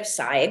creative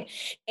side.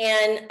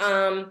 And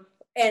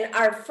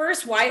our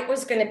first why it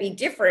was going to be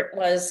different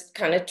was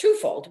kind of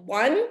twofold.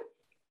 One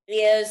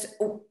is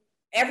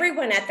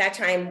everyone at that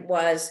time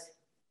was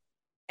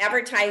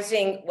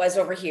advertising was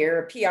over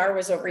here, PR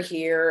was over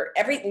here,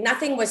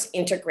 nothing was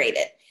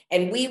integrated.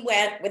 And we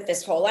went with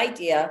this whole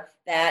idea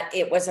that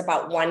it was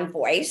about one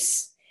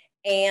voice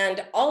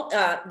and all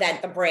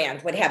that the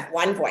brand would have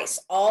one voice.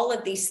 All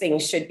of these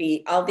things should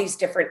be, all these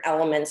different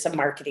elements of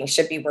marketing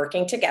should be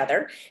working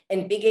together.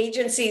 And big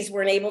agencies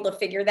weren't able to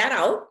figure that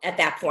out at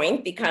that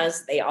point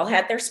because they all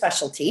had their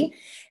specialty.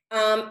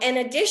 And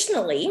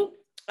additionally,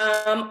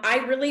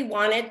 I really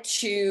wanted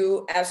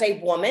to, as a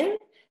woman,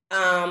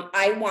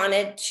 I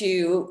wanted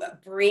to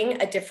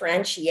bring a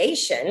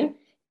differentiation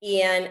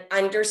in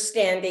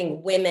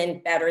understanding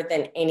women better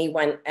than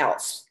anyone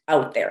else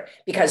out there,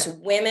 because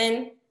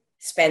women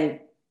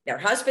spend their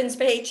husband's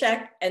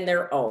paycheck and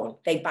their own.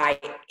 They buy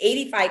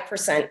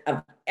 85%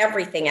 of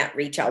everything at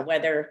retail,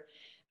 whether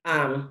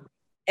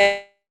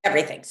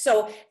everything.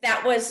 So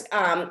that was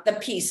the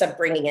piece of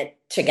bringing it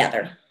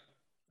together.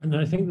 And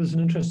I think there's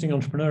an interesting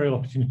entrepreneurial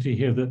opportunity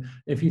here that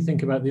if you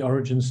think about the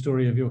origin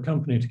story of your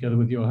company together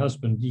with your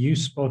husband, you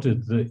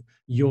spotted that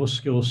your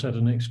skill set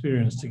and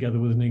experience together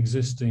with an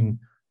existing,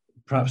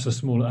 perhaps a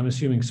smaller, I'm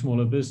assuming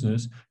smaller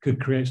business,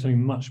 could create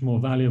something much more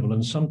valuable.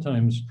 And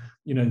sometimes,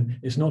 you know,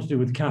 it's not to do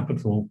with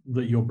capital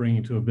that you're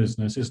bringing to a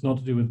business. It's not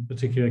to do with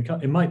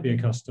it might be a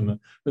customer,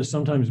 but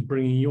sometimes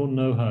bringing your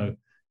know-how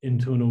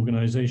into an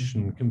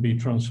organization can be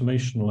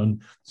transformational.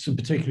 And so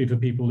particularly for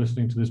people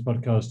listening to this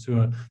podcast who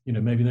are, you know,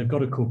 maybe they've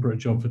got a corporate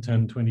job for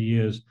 10, 20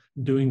 years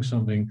doing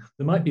something,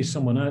 there might be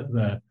someone out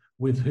there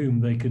with whom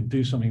they could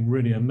do something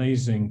really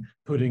amazing,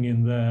 putting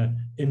in their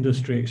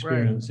industry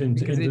experience. Right.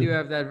 Because they do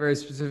have that very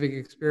specific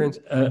experience.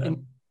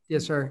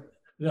 Yes, sir.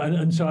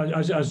 And so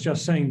I was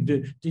just saying,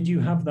 did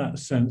you have that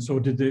sense, or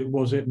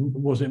was it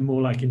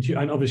more like and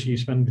obviously you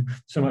spend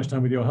so much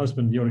time with your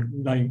husband, you're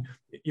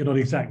not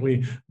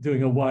exactly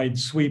doing a wide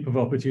sweep of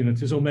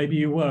opportunities, or maybe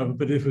you were,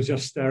 but it was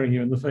just staring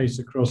you in the face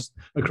across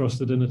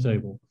the dinner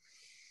table.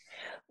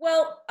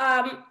 Well,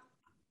 I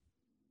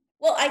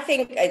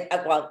think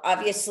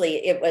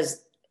obviously it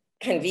was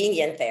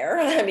convenient there.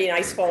 I mean,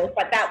 I suppose,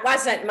 but that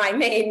wasn't my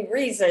main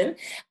reason.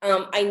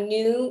 I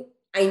knew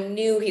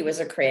he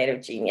was a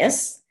creative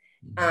genius.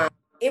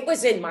 It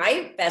was in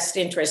my best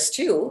interest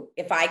too,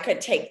 if I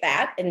could take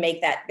that and make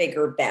that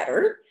bigger,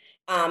 better.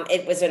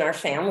 It was in our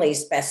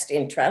family's best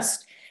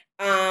interest.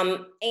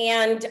 What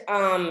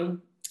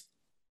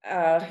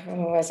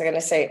was I going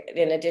to say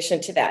in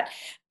addition to that?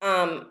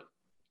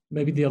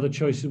 Maybe the other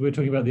choices, we're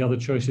talking about the other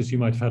choices you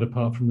might have had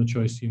apart from the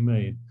choice you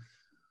made,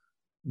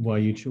 why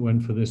you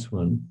went for this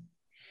one.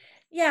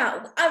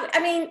 Yeah, I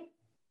mean,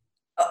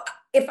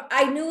 if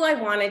I knew I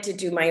wanted to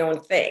do my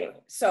own thing,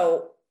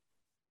 so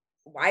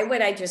why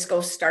would I just go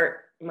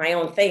start my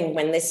own thing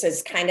when this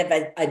is kind of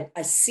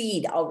a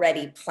seed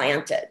already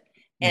planted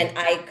and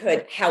I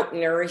could help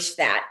nourish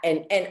that?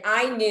 And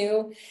I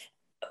knew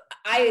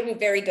I am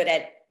very good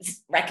at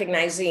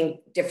recognizing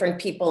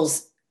different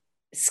people's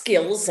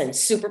skills and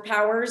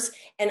superpowers.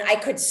 And I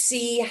could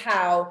see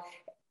how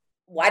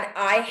what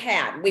I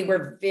had, we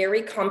were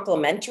very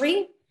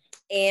complementary,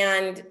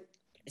 and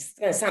it's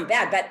going to sound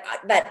bad,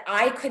 but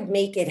I could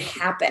make it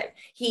happen.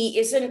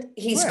 He's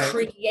right.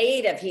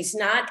 Creative. He's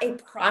not a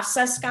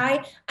process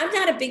guy. I'm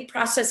not a big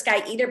process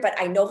guy either, but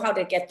I know how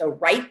to get the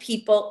right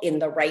people in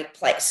the right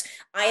place.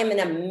 I am an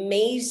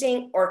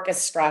amazing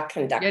orchestra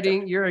conductor.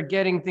 You're a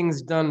getting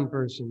things done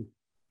person.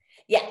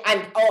 Yeah,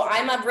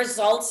 I'm a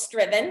results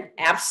driven,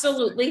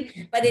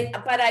 absolutely.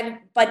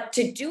 But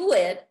to do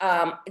it,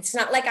 it's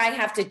not like I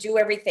have to do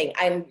everything.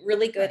 I'm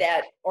really good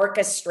at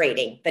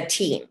orchestrating the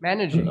team.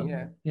 Managing,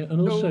 yeah. Yeah,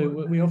 and also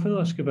we often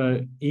ask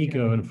about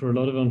ego, and for a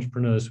lot of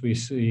entrepreneurs,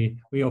 we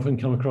often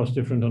come across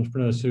different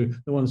entrepreneurs who,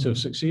 the ones who have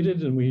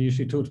succeeded, and we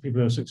usually talk to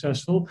people who are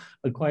successful,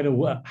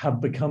 are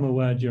have become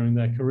aware during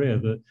their career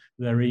that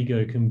their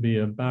ego can be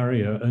a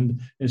barrier.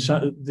 And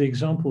the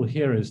example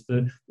here is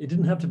that it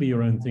didn't have to be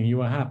your own thing. You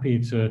were happy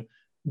to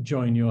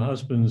join your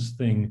husband's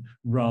thing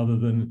rather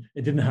than,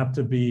 it didn't have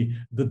to be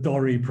the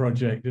Dory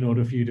project in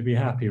order for you to be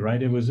happy,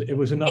 right? It was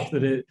enough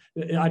that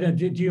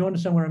do you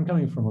understand where I'm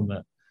coming from on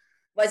that?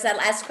 Was that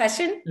last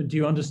question? Do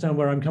you understand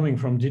where I'm coming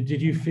from?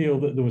 Did you feel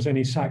that there was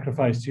any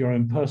sacrifice to your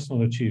own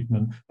personal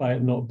achievement by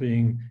it not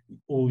being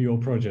all your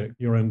project,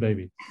 your own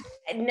baby?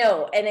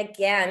 No. And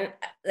again,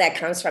 that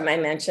comes from, I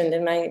mentioned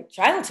in my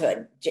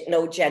childhood,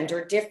 no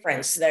gender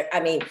difference.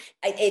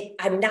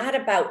 I'm not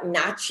about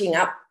notching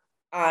up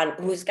on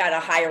who's got a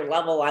higher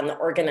level on the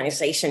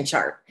organization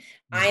chart.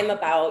 I'm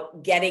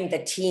about getting the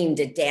team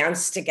to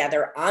dance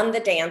together on the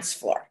dance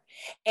floor.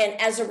 And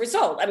as a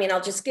result,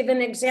 I'll just give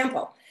an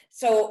example.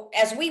 So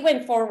as we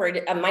went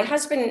forward, my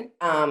husband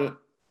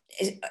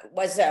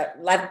was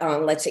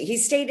he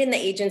stayed in the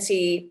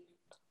agency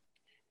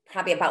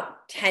probably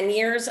about 10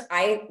 years.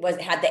 I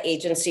had the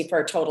agency for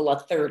a total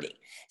of 30.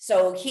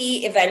 So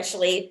he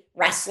eventually,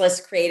 restless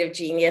creative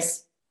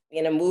genius,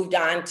 moved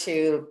on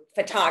to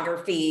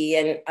photography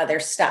and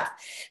other stuff.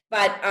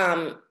 But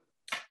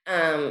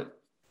as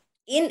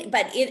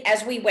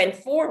we went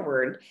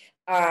forward,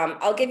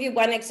 I'll give you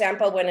one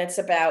example when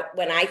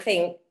I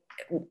think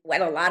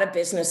what a lot of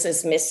business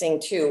is missing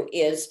too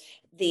is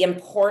the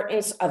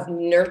importance of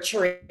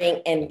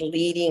nurturing and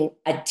leading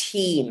a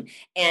team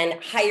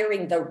and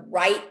hiring the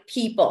right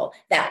people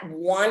that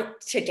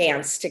want to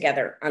dance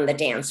together on the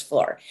dance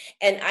floor.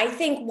 And I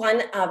think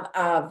one of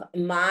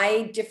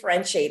my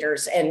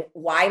differentiators and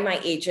why my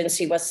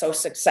agency was so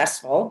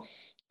successful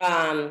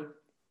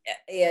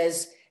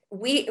is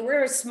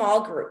we're a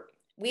small group.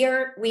 We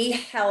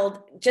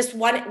held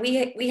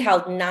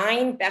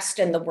 9 best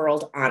in the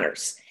world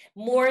honors,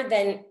 more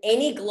than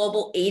any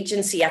global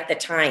agency at the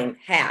time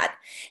had.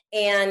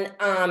 And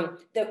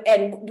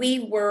we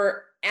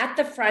were at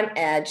the front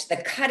edge, the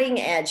cutting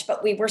edge,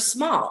 but we were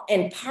small.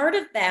 And part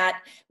of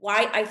that,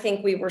 why I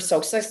think we were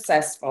so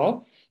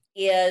successful,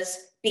 is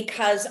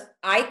because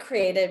I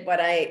created what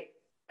I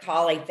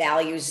call a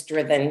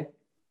values-driven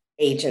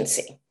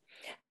agency.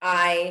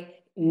 I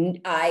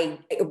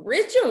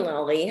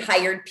originally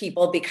hired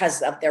people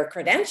because of their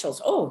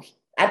credentials. Oh,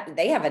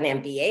 they have an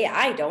MBA.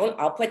 I don't.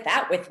 I'll put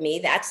that with me.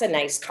 That's a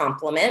nice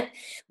compliment.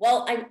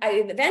 Well,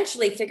 I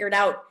eventually figured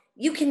out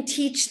you can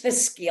teach the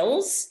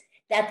skills,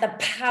 that the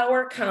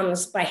power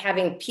comes by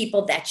having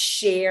people that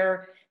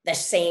share the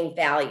same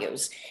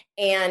values.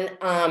 And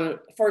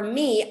for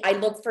me, I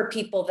look for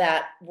people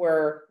that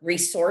were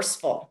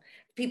resourceful,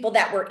 people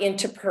that were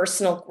into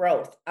personal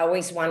growth,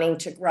 always wanting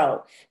to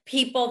grow,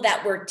 people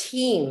that were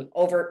team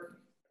over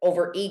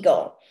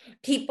ego,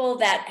 people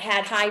that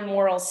had high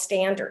moral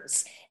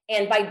standards.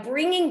 And by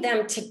bringing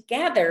them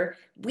together,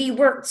 we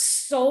worked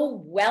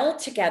so well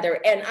together.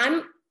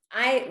 And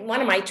one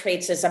of my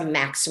traits is a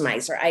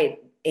maximizer. I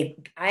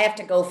have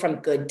to go from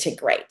good to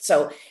great.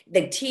 So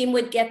the team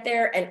would get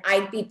there and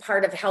I'd be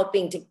part of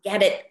helping to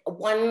get it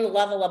one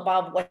level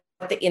above what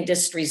the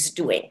industry's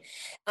doing.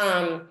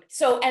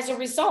 So as a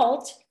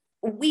result,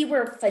 we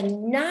were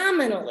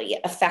phenomenally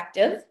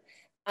effective.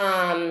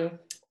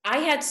 I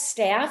had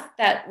staff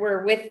that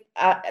were with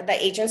the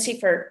agency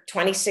for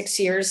 26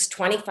 years,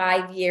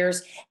 25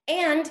 years,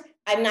 and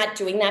I'm not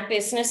doing that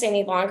business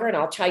any longer, and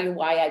I'll tell you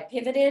why I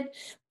pivoted,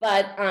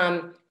 but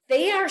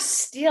they are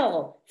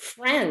still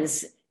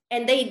friends,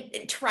 and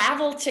they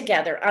travel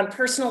together on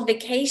personal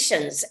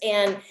vacations,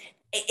 and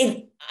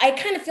I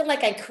kind of feel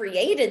like I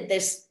created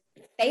this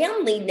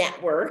family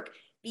network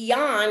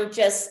beyond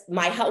just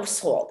my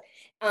household.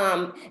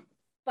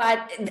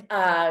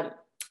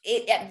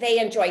 They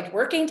enjoyed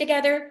working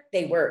together.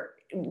 They were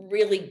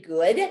really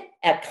good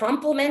at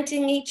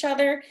complementing each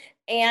other.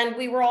 And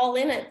we were all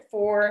in it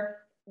for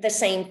the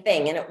same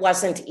thing. And it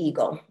wasn't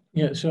ego.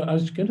 Yeah, so I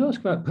was going to ask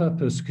about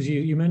purpose, because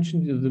you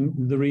mentioned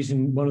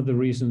one of the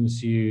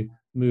reasons you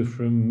moved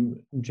from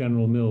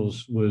General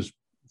Mills was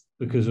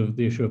because of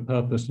the issue of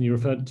purpose, and you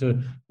referred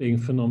to being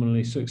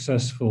phenomenally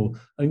successful.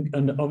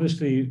 And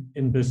obviously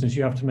in business,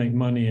 you have to make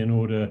money in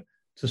order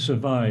to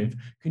survive.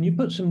 Can you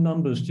put some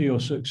numbers to your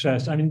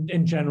success? I mean,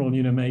 in general,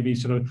 maybe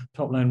sort of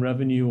top line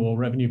revenue or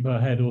revenue per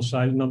head or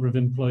size, number of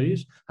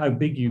employees, how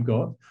big you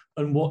got,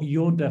 and what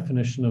your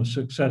definition of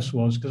success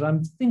was, because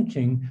I'm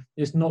thinking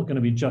it's not going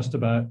to be just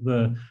about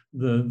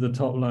the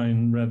top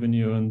line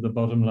revenue and the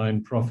bottom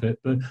line profit,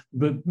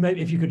 but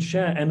maybe if you could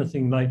share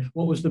anything, like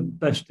what was the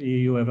best year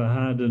you ever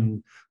had,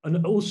 and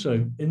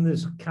also in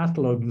this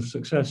catalog of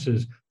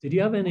successes, did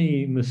you have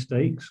any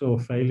mistakes or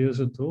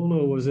failures at all,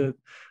 or was it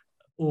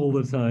all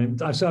the time?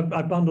 So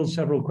I bundled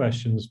several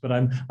questions, but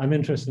I'm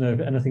interested to know if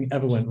anything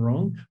ever went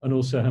wrong, and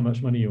also how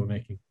much money you were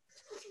making.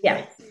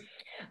 Yeah.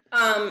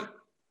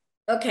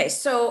 Okay.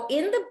 So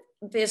in the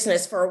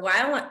business for a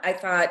while, I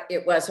thought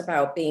it was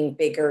about being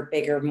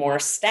bigger, more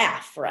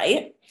staff,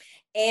 right?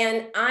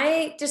 And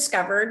I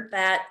discovered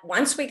that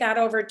once we got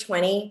over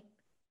 20,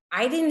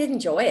 I didn't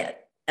enjoy it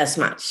as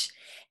much.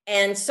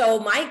 And so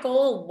my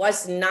goal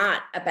was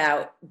not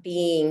about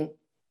being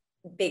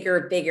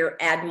bigger,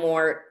 add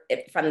more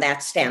from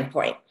that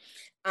standpoint.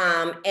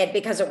 And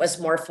because it was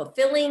more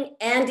fulfilling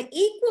and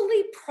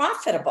equally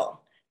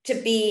profitable to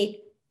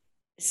be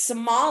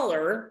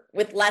smaller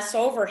with less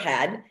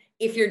overhead.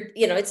 If you're,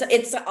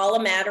 it's all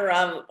a matter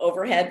of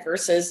overhead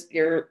versus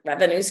your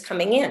revenues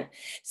coming in.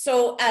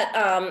 So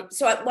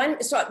at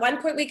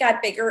one point we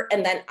got bigger,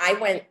 and then I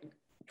went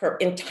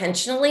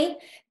intentionally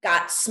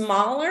got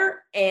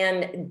smaller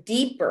and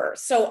deeper.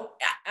 So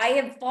I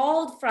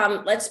evolved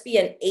from, let's be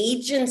an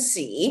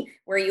agency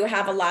where you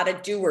have a lot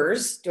of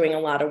doers doing a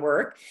lot of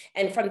work.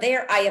 And from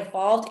there, I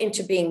evolved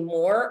into being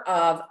more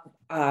of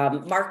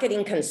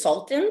marketing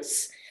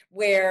consultants,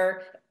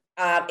 where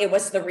it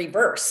was the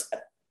reverse.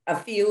 A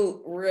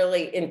few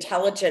really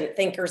intelligent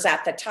thinkers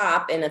at the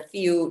top and a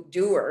few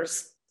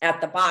doers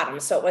at the bottom.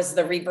 So it was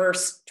the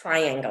reverse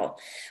triangle.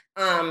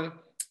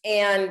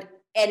 And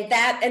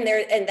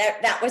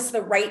that was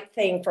the right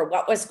thing for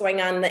what was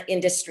going on in the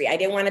industry. I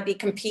didn't want to be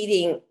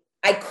competing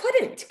I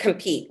couldn't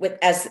compete with,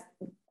 as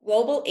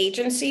global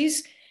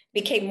agencies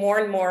became more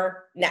and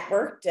more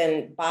networked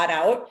and bought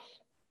out.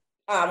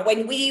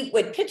 When we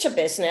would pitch a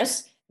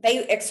business,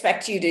 they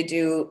expect you to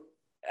do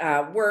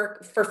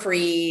work for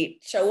free,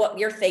 show what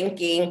you're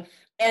thinking.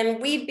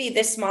 And we'd be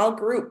this small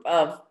group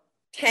of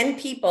 10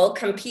 people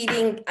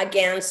competing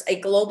against a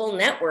global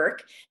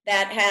network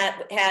that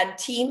had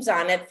teams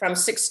on it from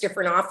 6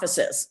 different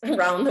offices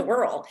around the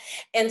world.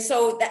 And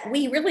so that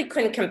we really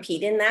couldn't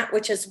compete in that,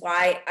 which is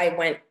why I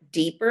went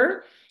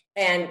deeper.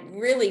 And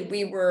really,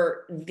 we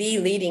were the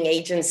leading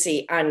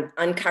agency on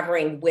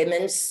uncovering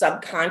women's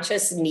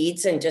subconscious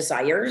needs and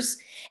desires.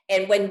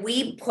 And when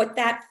we put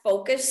that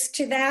focus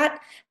to that,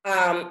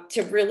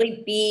 to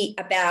really be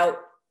about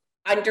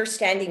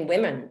understanding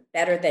women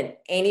better than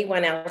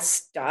anyone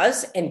else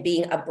does and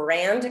being a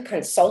brand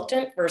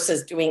consultant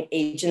versus doing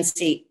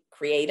agency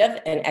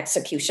creative and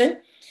execution.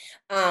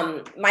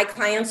 My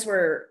clients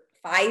were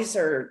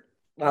Pfizer,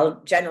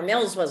 well, General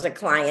Mills was a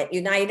client,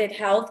 United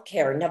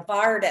Healthcare,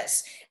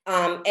 Novartis.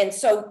 And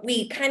so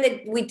we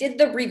did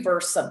the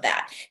reverse of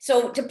that.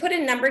 So to put a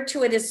number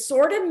to it is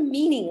sort of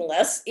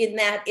meaningless in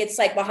that it's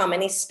like, well, how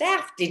many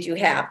staff did you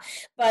have?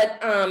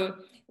 But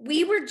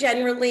we were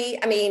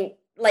generally, I mean,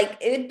 like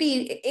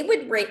it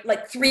would rate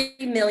like 3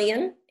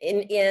 million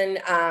in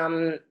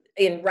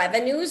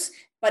revenues.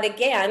 But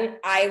again,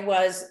 I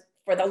was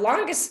for the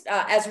longest,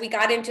 as we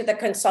got into the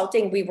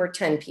consulting, we were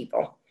 10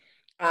 people.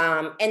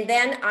 And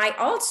then I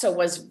also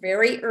was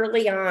very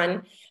early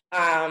on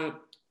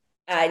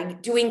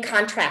doing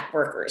contract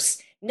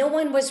workers. No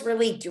one was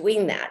really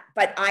doing that,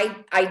 but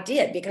I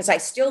did because I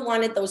still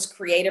wanted those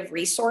creative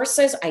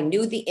resources. I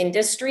knew the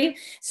industry.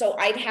 So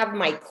I'd have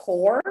my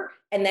core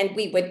and then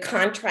we would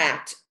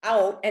contract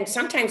out. And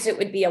sometimes it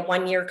would be a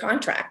 1-year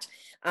contract.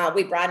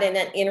 We brought in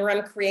an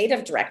interim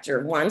creative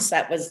director once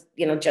that was,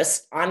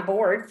 just on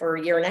board for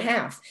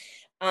 1.5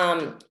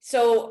 years.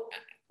 So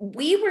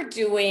we were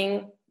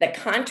doing the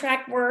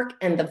contract work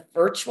and the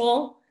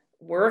virtual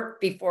work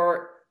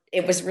before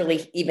it was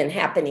really even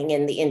happening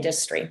in the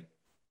industry.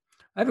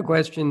 I have a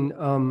question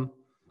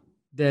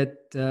that,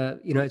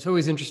 it's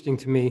always interesting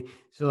to me.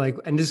 So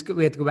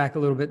we have to go back a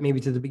little bit maybe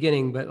to the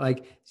beginning, but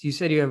so you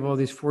said you have all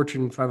these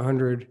Fortune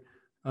 500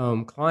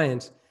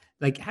 clients.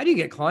 Like, how do you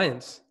get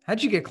clients? How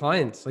did you get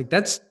clients?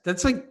 That's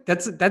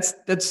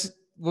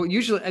well,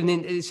 usually, I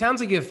mean, it sounds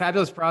like you have a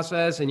fabulous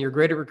process and you're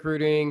great at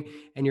recruiting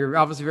and you're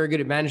obviously very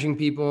good at managing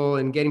people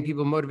and getting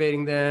people,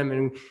 motivating them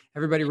and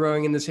everybody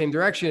rowing in the same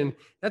direction.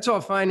 That's all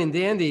fine and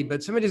dandy,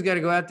 but somebody's got to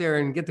go out there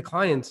and get the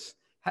clients.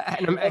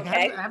 And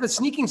I have a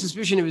sneaking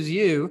suspicion it was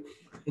you.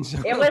 And so,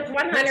 it was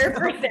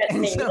 100%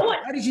 me. So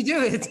how did you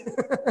do it? Kind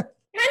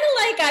of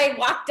like I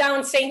walked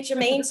down St.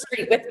 Germain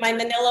Street with my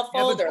manila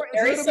folder.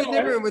 Yeah, it's a little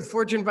bit different with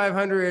Fortune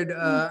 500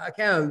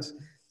 accounts.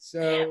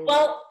 So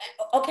well,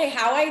 okay,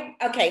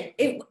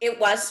 it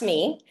was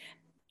me.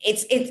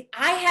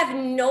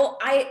 I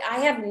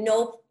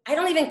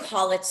don't even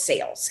call it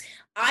sales.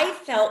 I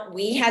felt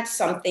we had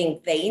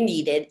something they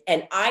needed,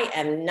 and I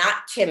am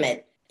not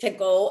timid to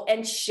go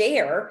and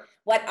share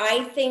what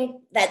I think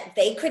that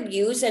they could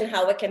use and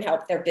how it can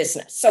help their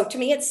business. So to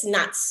me, it's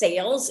not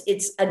sales,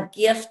 it's a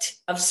gift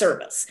of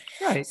service.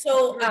 Right.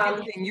 So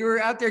you were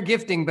out there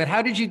gifting, but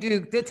how did you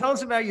do? Tell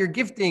us about your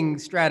gifting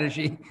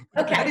strategy.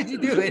 Okay. How did you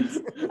do it?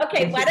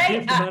 Okay.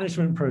 The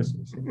management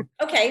process.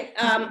 Okay.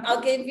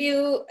 I'll give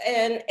you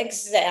an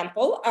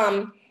example.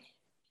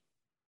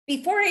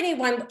 Before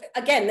anyone,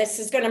 again, this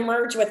is going to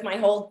merge with my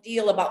whole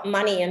deal about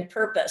money and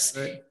purpose.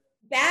 Right.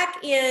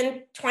 Back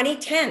in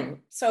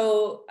 2010,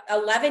 so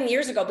 11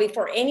 years ago,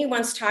 before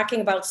anyone's talking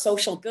about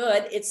social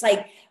good, it's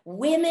like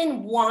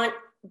women want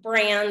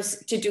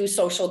brands to do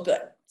social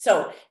good.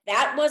 So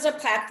that was a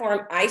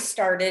platform I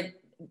started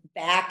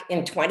back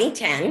in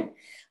 2010.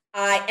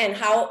 And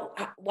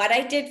what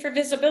I did for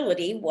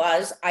visibility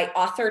was I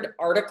authored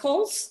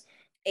articles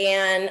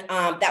and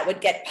that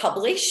would get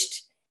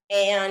published,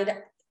 and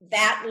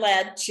that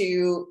led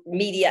to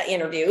media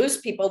interviews.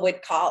 People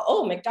would call,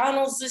 oh,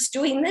 McDonald's is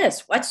doing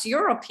this. What's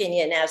your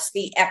opinion as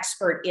the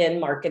expert in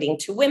marketing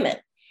to women?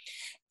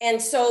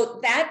 And so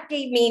that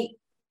gave me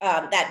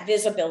that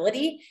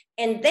visibility.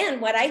 And then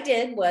what I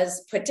did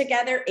was put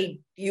together a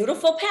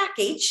beautiful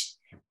package.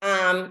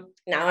 Now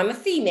I'm a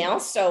female,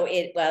 so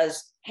it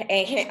was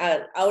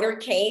a outer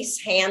case,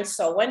 hand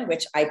sewn,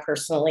 which I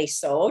personally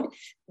sewed.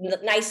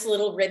 Nice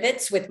little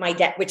rivets with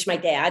which my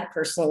dad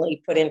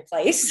personally put in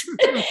place,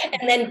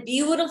 and then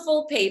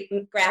beautiful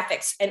paper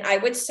graphics. And I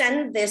would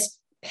send this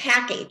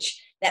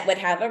package that would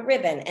have a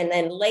ribbon, and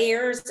then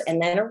layers,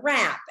 and then a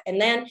wrap,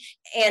 and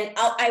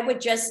I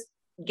would just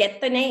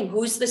get the name.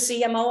 Who's the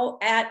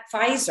CMO at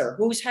Pfizer?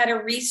 Who's head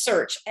of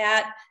research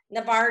at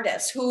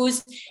Novartis?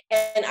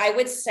 And I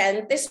would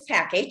send this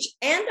package,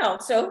 and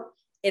also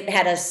it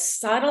had a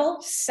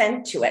subtle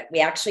scent to it.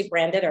 We actually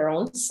branded our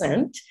own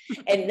scent,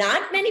 and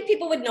not many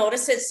people would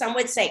notice it. Some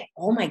would say,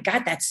 oh my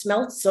God, that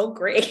smelled so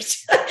great.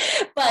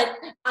 But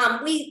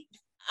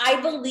I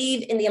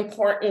believe in the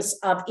importance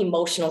of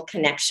emotional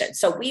connection.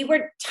 So we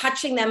were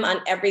touching them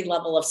on every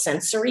level of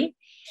sensory.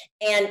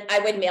 And I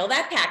would mail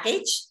that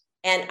package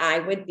and I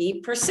would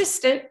be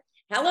persistent.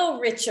 Hello,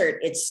 Richard.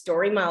 It's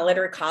Story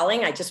Molitor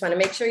calling. I just want to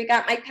make sure you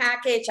got my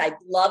package. I'd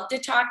love to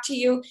talk to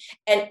you.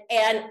 And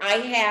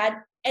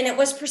it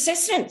was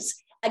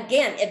persistence.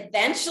 Again,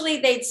 eventually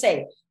they'd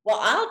say, well,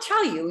 I'll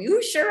tell you,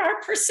 you sure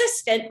are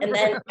persistent. And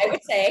then I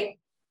would say,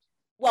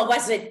 well,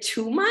 was it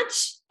too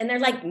much? And they're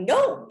like,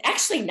 no,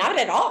 actually not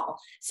at all.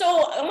 So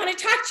I want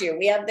to talk to you.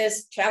 We have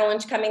this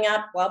challenge coming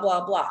up, blah,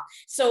 blah, blah.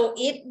 So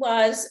it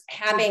was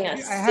having a... I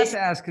have to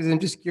ask, because I'm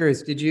just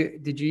curious, did you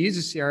use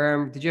a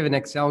CRM? Did you have an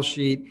Excel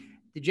sheet?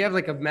 Did you have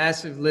like a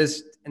massive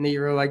list and that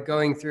you were like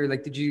going through,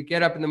 like, did you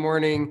get up in the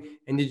morning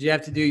and did you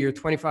have to do your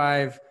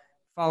 25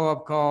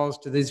 follow-up calls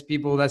to these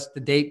people? That's the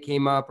date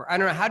came up, or I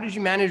don't know. How did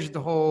you manage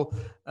the whole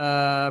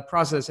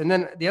process? And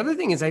then the other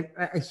thing is I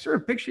sort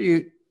of picture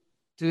you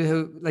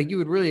to like, you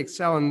would really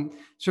excel in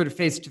sort of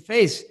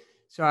face-to-face.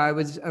 So I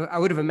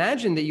would have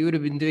imagined that you would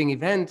have been doing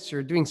events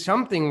or doing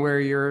something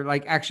where you're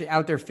like actually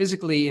out there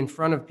physically in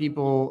front of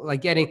people, like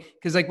getting,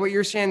 because like what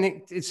you're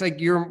saying, it's like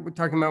you're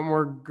talking about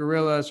more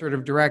guerrilla sort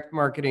of direct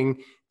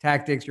marketing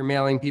tactics. You're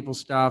mailing people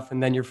stuff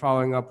and then you're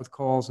following up with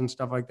calls and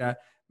stuff like that.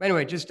 But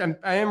anyway,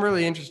 I am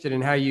really interested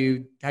in how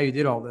you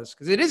did all this,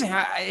 because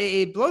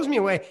it blows me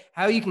away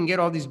how you can get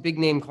all these big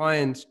name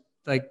clients.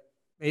 Like,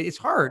 it's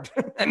hard.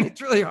 I mean,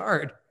 it's really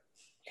hard.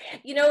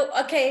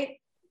 Okay.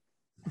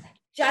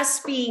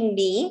 Just being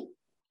me,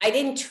 I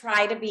didn't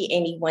try to be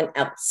anyone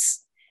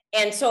else.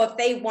 And so if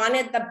they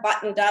wanted the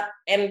buttoned up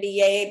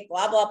MBA,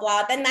 blah, blah,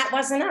 blah, then that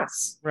wasn't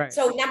us. Right.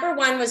 So number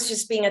one was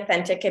just being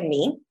authentic in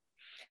me.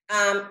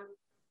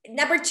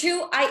 Number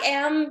two,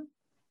 I'm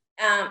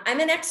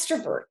an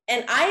extrovert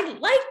and I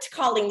liked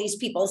calling these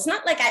people. It's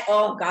not like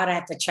oh God, I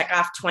have to check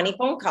off 20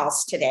 phone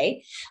calls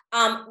today.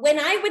 When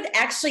I would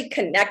actually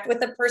connect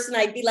with a person,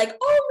 I'd be like,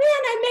 oh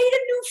man, I made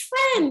a new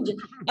friend.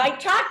 I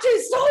talked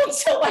to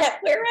so-and-so at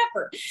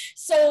wherever.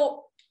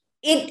 So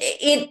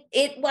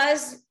it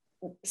was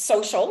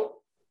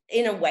social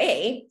in a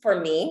way for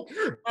me.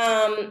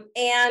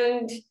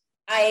 And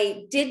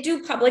I did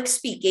do public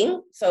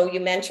speaking. So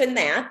you mentioned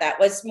that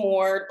was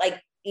more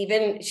like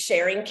even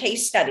sharing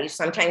case studies.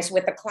 Sometimes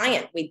with a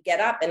client, we'd get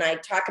up and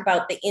I'd talk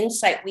about the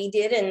insight we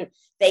did and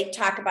they'd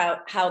talk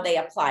about how they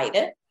applied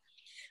it.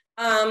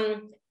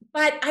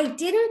 But I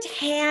didn't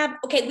have,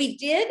 we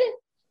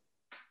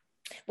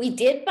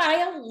did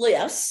buy a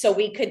list so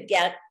we could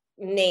get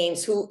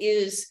names who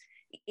is,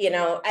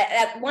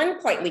 at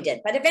one point we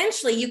did, but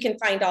eventually you can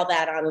find all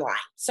that online.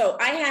 So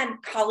I had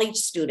college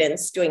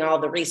students doing all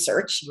the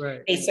research. Right.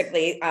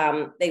 Basically,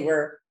 they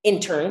were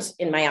interns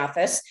in my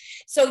office.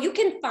 So you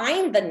can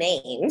find the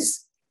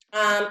names.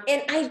 And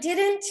I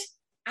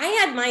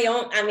had my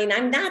own,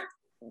 I'm not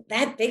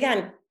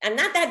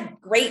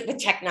that great with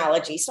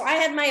technology. So I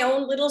had my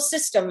own little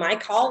system, my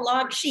call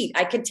log sheet.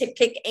 I could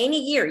pick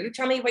any year. You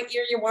tell me what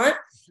year you want.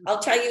 I'll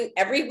tell you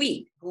every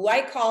week who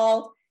I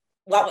called,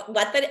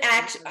 what the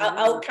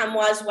outcome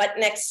was, what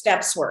next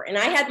steps were. And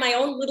I had my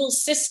own little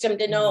system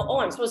to know,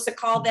 I'm supposed to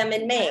call them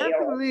in May. I have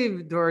to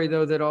believe, Dory,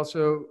 though, that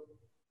also,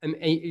 and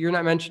you're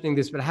not mentioning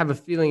this, but I have a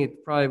feeling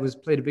it probably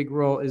played a big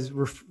role, is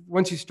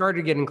once you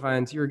started getting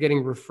clients, you were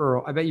getting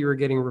referral. I bet you were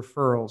getting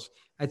referrals.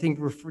 I think,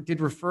 did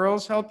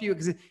referrals help you?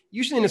 Because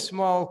usually in a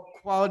small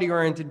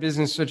quality-oriented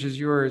business such as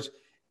yours,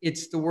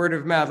 it's the word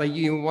of mouth. Like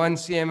one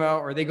CMO,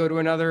 or they go to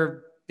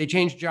another, they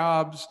change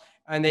jobs,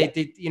 and they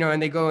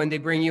and they go and they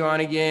bring you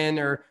on again,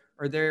 or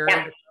they're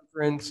at a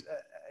conference.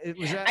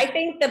 I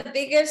think the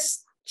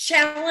biggest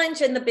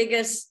challenge and the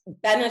biggest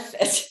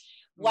benefit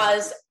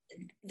was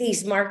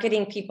these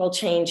marketing people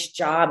change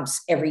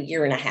jobs every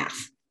year and a half,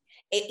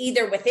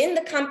 either within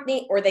the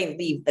company or they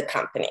leave the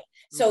company.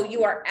 So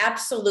you are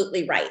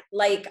absolutely right.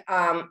 Like,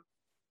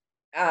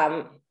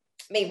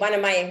 one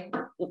of my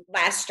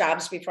last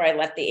jobs before I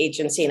left the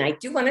agency, and I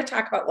do want to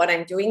talk about what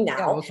I'm doing now.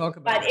 Yeah, we'll talk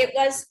about it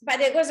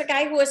was a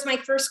guy who was my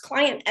first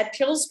client at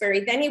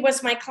Pillsbury. Then he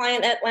was my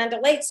client at Land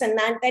O'Lakes, and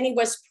then he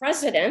was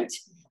president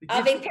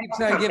of a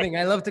keeps on giving.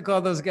 I love to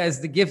call those guys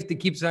the gift that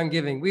keeps on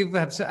giving.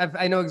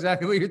 I know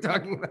exactly what you're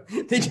talking about.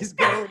 They just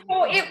go.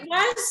 So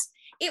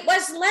it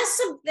was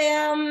less of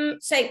them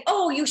saying,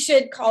 "Oh, you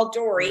should call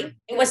Dory."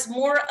 It was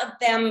more of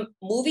them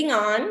moving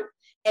on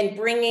and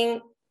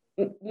bringing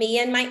me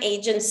and my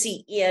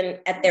agency in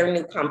at their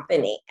new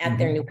company,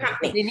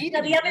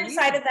 the other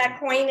side of that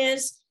coin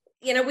is,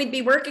 we'd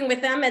be working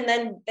with them and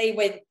then they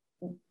would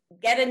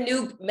get a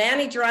new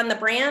manager on the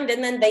brand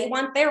and then they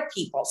want their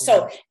people.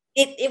 So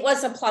it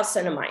was a plus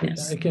and a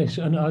minus. Okay,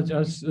 so and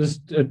there's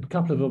a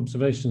couple of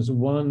observations.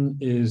 One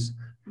is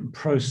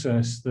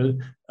process, that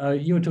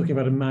you were talking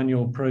about a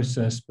manual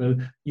process, but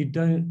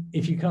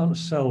if you can't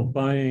sell,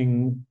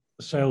 buying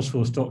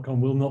Salesforce.com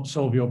will not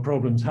solve your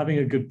problems. Having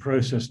a good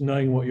process,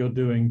 knowing what you're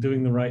doing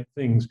the right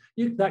things,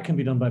 that can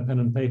be done by pen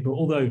and paper,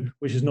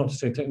 which is not to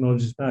say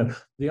technology is bad.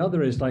 The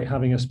other is like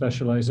having a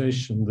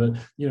specialization that,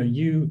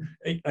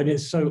 and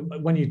it's so,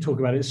 when you talk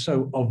about it, it's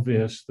so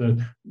obvious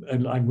that a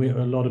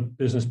lot of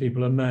business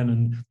people are men,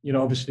 and,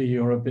 obviously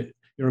you're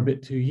you're a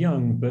bit too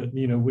young, but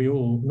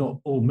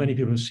many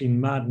people have seen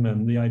Mad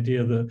Men, the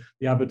idea that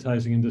the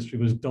advertising industry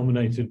was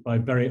dominated by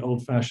very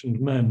old-fashioned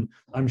men.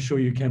 I'm sure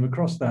you came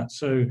across that.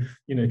 So,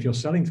 if you're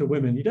selling to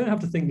women, you don't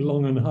have to think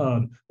long and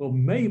hard. Well,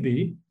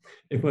 maybe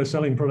if we're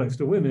selling products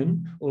to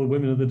women, or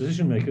women are the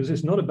decision makers,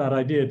 it's not a bad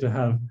idea to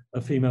have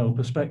a female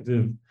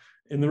perspective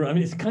in the room. I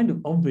mean, it's kind of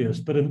obvious,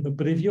 but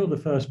if you're the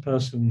first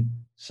person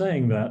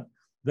saying that,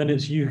 then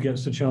it's you who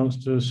gets the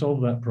chance to solve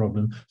that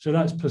problem. So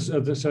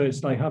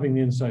it's like having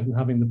the insight and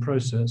having the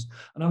process.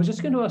 And I was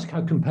just going to ask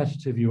how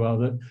competitive you are.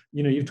 That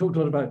you've talked a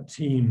lot about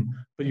team,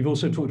 but you've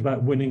also talked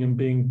about winning and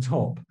being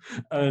top.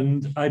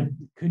 And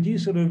could you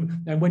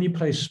and when you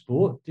play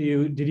sport,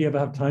 did you ever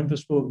have time for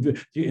sport?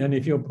 And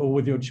if you're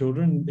with your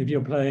children, if you're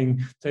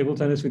playing table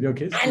tennis with your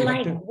kids, I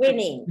like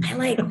winning. No,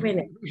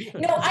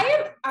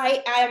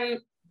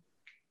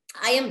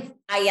 I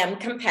am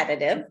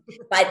competitive,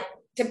 but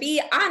to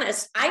be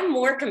honest, I'm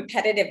more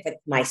competitive with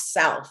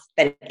myself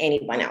than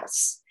anyone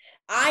else.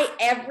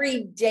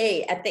 Every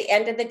day, at the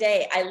end of the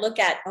day, I look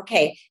at,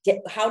 okay,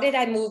 how did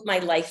I move my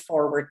life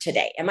forward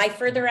today? Am I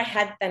further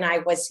ahead than I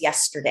was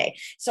yesterday?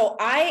 So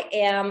I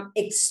am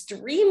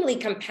extremely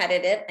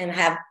competitive and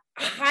have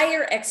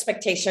higher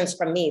expectations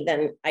from me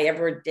than I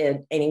ever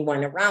did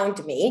anyone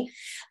around me.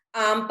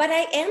 But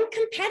I am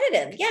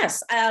competitive,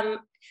 yes.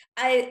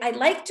 I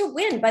like to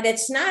win, but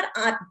it's not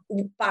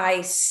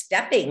by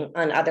stepping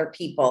on other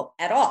people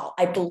at all.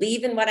 I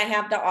believe in what I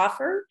have to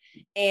offer,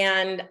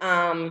 and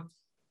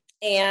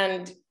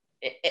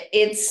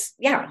it's,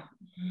 yeah.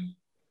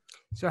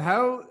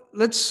 So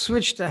let's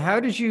switch to how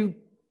could you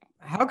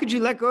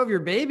let go of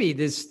your baby,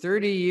 this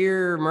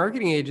 30-year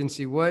marketing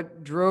agency?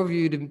 What drove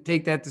you to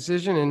take that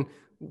decision, and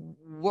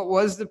what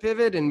was the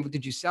pivot, and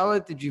did you sell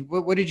it?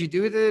 What did you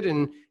do with it?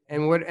 And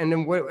what are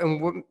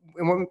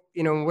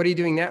you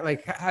doing now?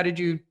 Like, how did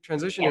you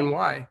transition and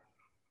why?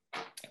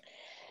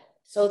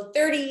 So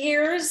 30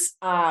 years,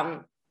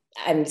 I'm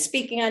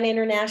speaking on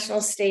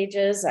international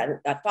stages. I'm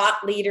a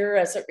thought leader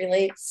as it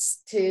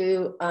relates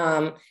to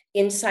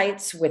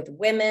insights with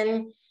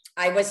women.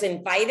 I was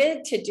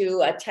invited to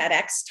do a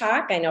TEDx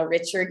talk. I know,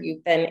 Richard,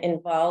 you've been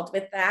involved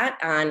with that,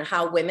 on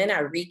how women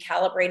are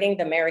recalibrating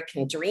the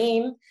American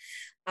dream.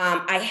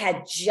 I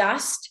had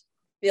just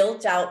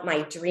built out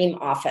my dream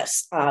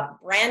office,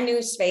 brand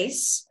new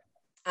space.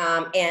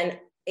 And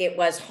it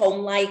was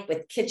home-like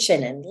with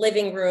kitchen and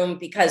living room,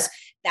 because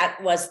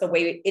that was the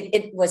way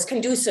it was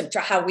conducive to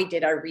how we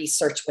did our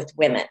research with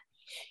women.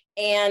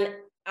 And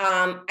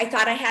I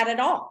thought I had it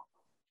all.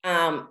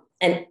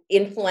 An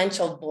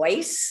influential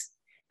voice,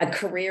 a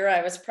career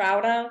I was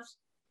proud of,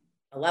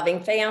 a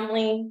loving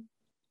family,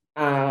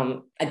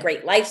 a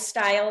great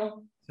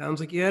lifestyle. Sounds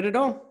like you had it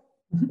all.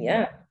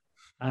 Yeah.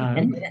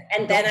 And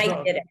then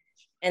I did it.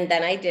 And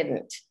then I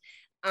didn't.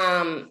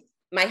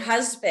 My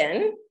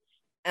husband,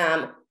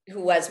 who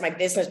was my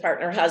business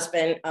partner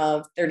husband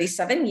of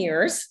 37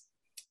 years,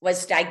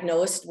 was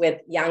diagnosed with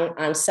young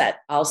onset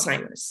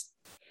Alzheimer's.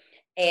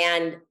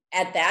 And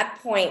at that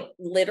point,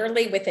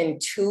 literally within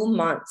 2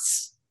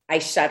 months, I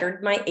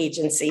shuttered my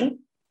agency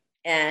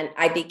and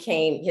I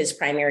became his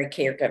primary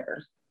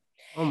caregiver.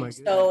 Oh my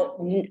goodness.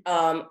 So,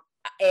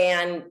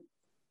 and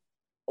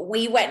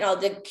we went, and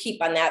I'll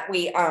keep on that.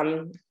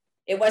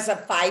 It was a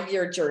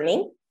 5-year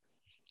journey.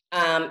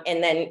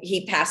 And then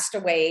he passed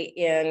away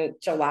in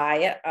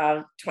July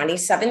of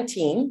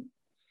 2017.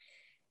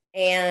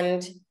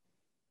 And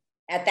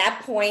at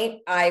that point,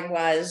 I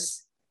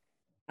was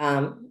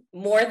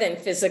more than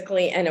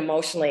physically and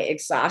emotionally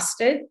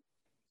exhausted.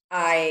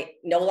 I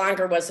no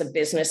longer was a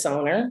business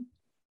owner.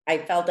 I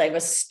felt I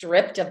was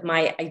stripped of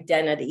my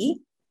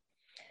identity.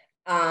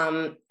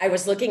 I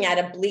was looking at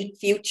a bleak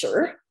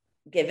future,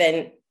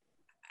 given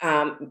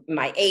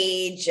my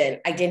age, and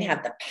I didn't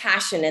have the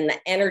passion and the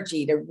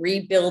energy to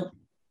rebuild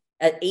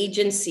an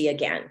agency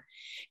again.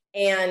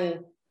 And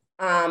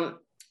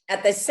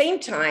at the same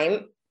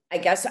time, I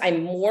guess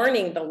I'm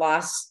mourning the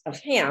loss of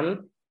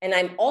him. And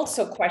I'm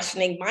also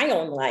questioning my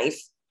own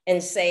life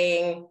and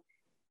saying,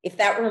 if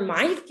that were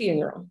my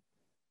funeral,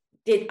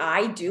 did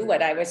I do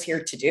what I was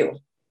here to do?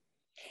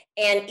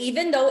 And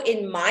even though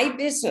in my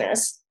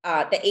business,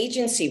 the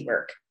agency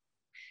work,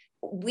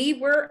 we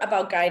were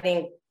about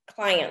guiding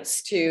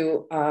clients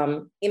to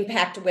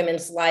impact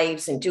women's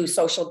lives and do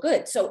social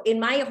good. So in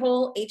my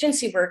whole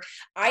agency work,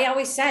 I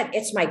always said,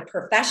 it's my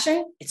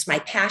profession, it's my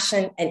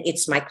passion, and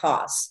it's my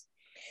cause.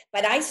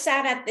 But I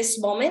sat at this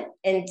moment,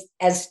 and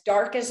as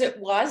dark as it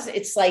was,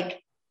 it's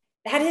like,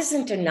 that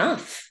isn't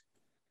enough.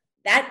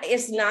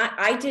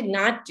 I did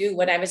not do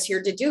what I was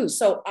here to do.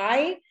 So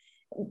I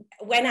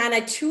went on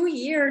a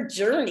 2-year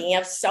journey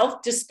of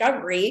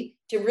self-discovery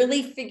to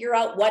really figure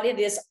out what it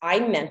is I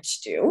meant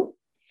to do.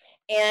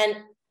 And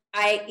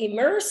I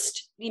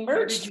emerged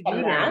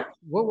from that.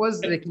 What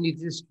was the, can you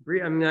just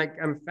brief,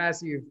 I'm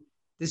fascinated.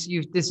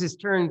 This has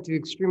turned to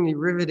extremely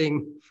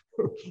riveting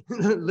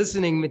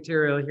listening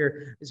material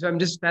here. So I'm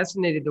just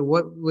fascinated to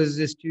what was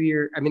this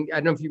 2-year, I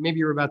don't know if maybe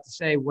you were about to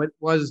say, what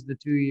was the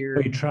 2-year?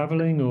 Are you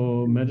traveling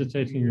or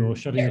meditating or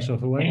shutting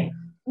yourself away?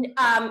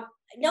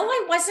 No,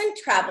 I wasn't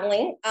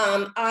traveling.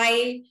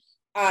 I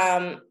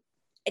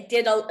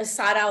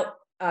sought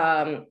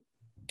out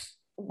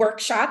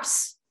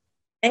workshops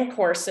and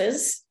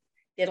courses,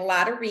 did a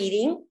lot of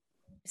reading,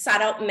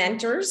 sought out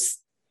mentors,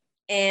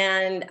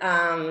 and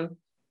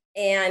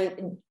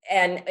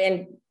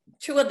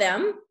two of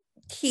them,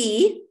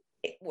 key,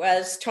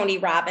 was Tony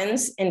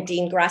Robbins and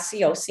Dean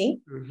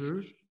Graziosi.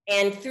 Mm-hmm.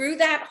 And through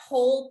that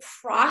whole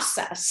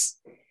process,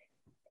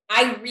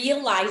 I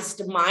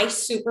realized my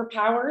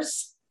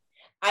superpowers.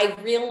 I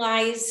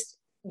realized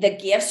the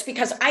gifts,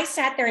 because I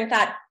sat there and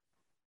thought,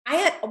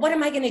 what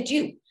am I going to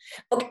do?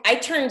 Okay, I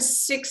turned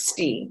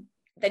 60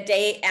 the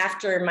day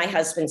after my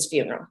husband's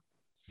funeral.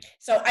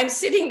 So I'm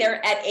sitting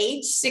there at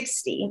age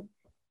 60.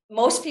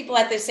 Most people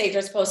at this age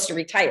are supposed to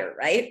retire,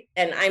 right?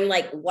 And I'm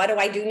like, what do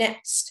I do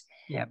next?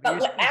 Yeah,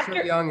 but you're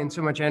so young and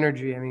so much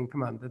energy. I mean,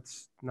 come on,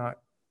 that's not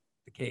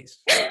the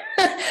case.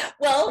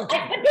 Well, but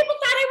people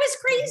thought I was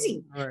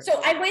crazy. Right.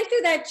 So I went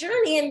through that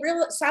journey and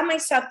saw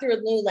myself through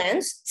a new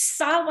lens,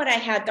 saw what I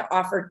had to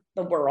offer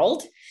the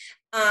world,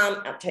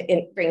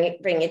 to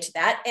bring it to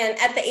that. And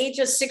at the age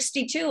of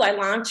 62, I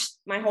launched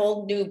my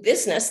whole new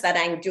business that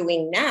I'm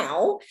doing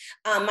now.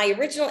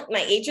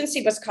 My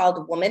agency was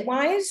called Woman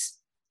Wise.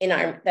 In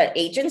the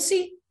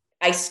agency,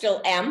 I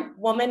still am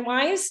Woman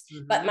Wise,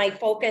 mm-hmm. but my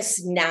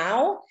focus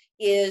now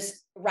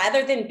is,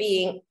 rather than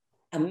being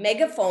a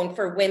megaphone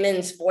for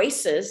women's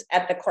voices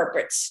at the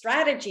corporate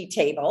strategy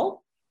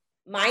table,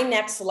 my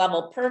next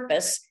level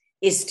purpose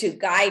is to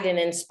guide and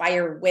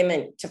inspire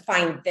women to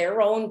find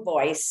their own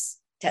voice,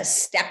 to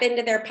step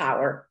into their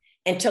power,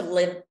 and to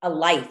live a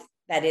life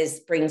that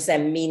brings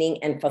them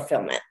meaning and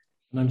fulfillment.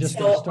 And I'm just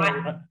going to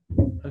stop.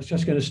 I was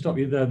just going to stop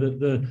you there.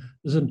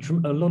 There's a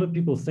lot of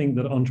people think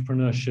that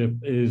entrepreneurship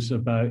is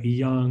about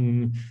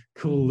young,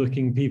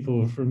 cool-looking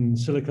people from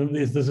Silicon.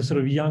 There's a sort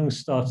of young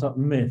startup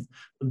myth.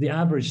 The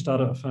average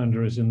startup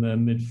founder is in their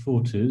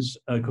mid-40s,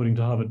 according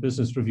to Harvard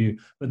Business Review.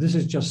 But this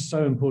is just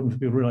so important for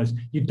people to realize.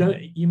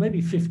 You may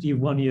be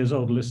 51 years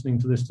old listening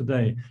to this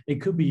today.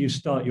 It could be you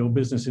start your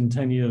business in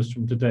 10 years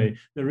from today.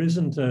 There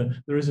isn't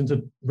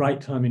a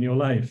right time in your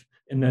life,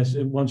 unless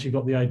once you've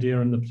got the idea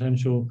and the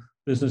potential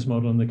business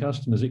model and the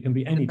customers. It can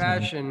be any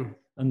passion.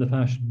 And the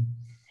passion.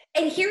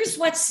 And here's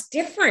what's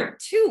different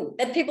too,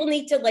 that people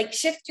need to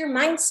shift your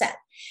mindset.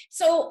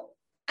 So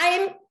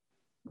I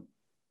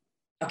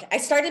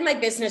started my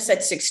business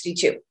at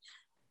 62.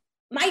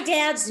 My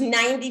dad's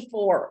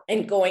 94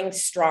 and going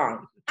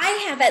strong. I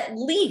have at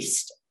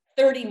least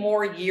 30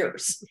 more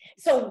years.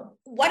 So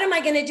what am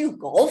I going to do?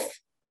 Golf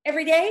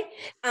every day?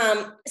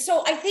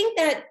 So I think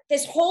that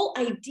this whole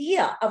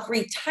idea of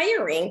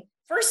retiring,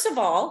 first of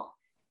all,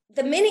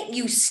 the minute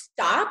you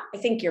stop, I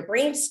think your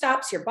brain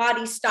stops, your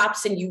body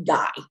stops, and you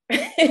die.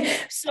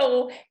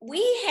 So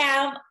we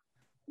have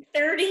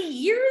 30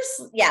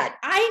 years yet.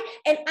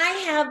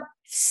 I have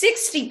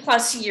 60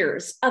 plus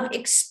years of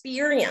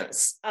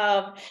experience,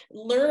 of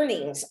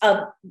learnings,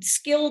 of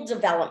skill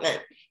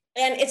development.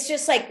 And it's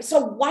just so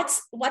what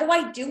do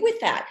I do with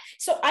that?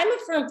 So I'm a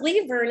firm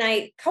believer, and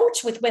I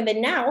coach with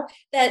women now,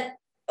 that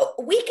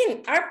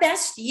our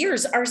best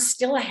years are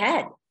still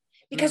ahead,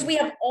 because we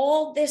have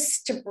all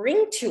this to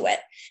bring to it.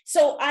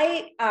 So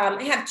I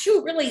have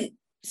two really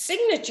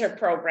signature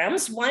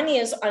programs. One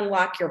is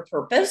Unlock Your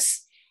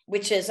Purpose,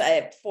 which is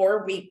a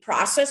 4-week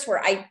process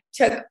where I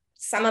took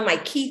some of my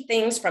key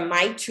things from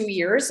my 2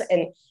 years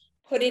and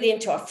put it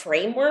into a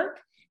framework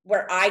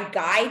where I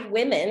guide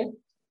women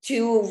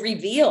to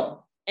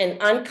reveal and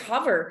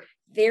uncover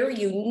their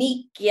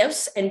unique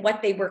gifts and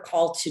what they were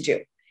called to do.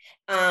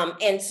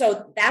 And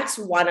so that's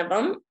one of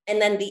them. And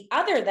then the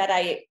other that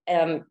I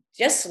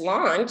just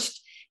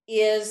launched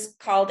is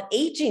called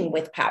Aging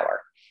with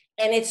Power.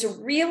 And it's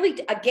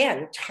really,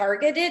 again,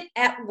 targeted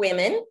at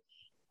women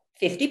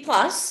 50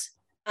 plus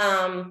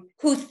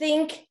who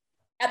think,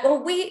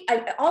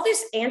 all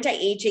this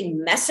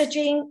anti-aging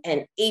messaging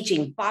and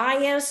aging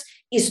bias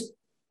is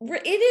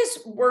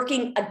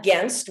working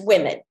against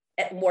women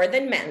more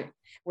than men.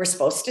 We're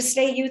supposed to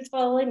stay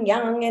youthful and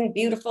young and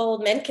beautiful.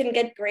 Men can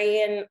get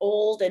gray and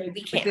old, and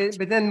we can't.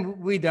 But then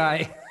we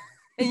die.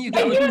 And you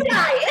die. And we're going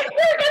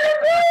to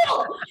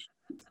rule.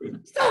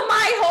 So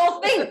my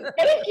whole thing,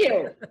 thank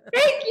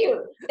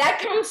you. That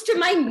comes to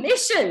my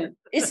mission,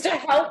 is to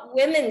help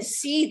women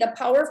see the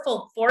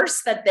powerful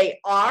force that they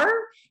are.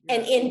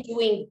 And in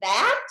doing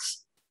that,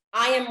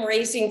 I am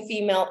raising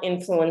female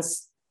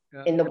influence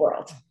in the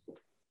world.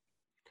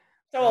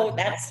 So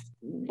that's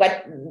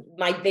what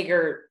my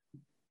bigger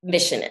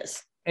mission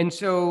is. And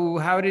so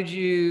how did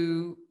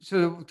you,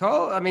 tell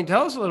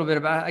us a little bit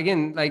about,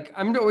 again,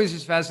 I'm always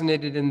just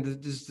fascinated in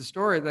the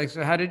story.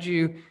 So how did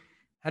you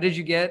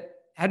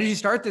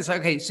start this?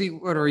 Okay, so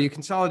what are you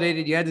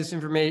consolidated? You had this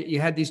information, you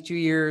had these 2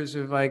 years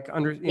of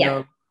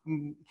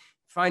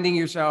finding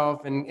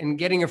yourself and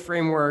getting a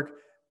framework.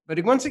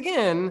 But once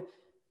again,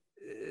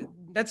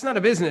 that's not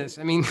a business.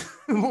 I mean,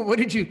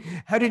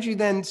 how did you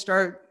then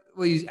start?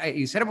 Well,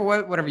 you set up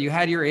whatever, you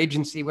had your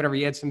agency, whatever,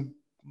 you had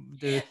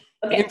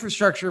the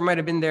infrastructure might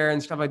have been there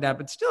and stuff like that,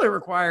 but still it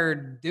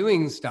required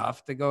doing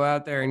stuff to go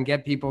out there and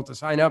get people to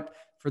sign up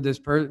for this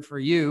for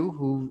you,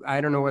 who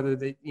I don't know whether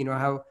they,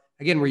 how,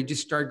 again, where you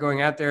just start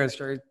going out there and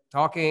start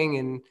talking,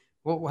 and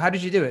how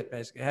did you do it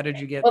basically? How did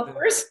you get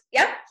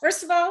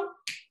first of all,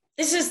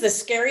 this is the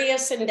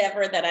scariest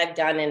endeavor that I've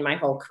done in my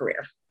whole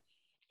career.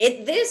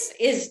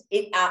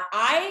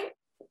 I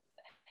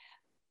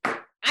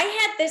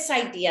had this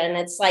idea, and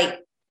it's like,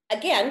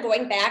 again,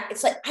 going back,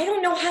 it's like, I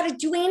don't know how to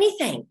do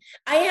anything.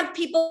 I have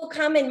people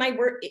come and my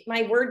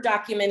Word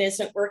document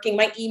isn't working.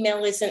 My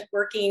email isn't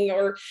working,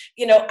 or,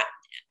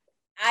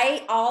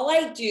 all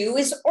I do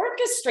is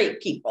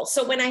orchestrate people.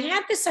 So when I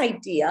had this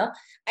idea,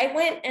 I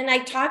went and I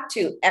talked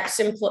to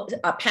past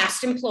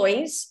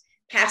employees,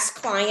 past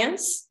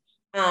clients,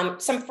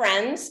 some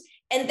friends,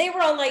 and they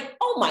were all like,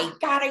 oh my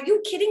God, are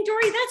you kidding,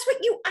 Dory? That's what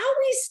you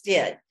always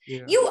did.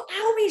 Yeah. You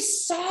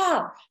always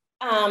saw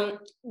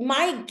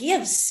my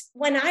gifts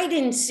when I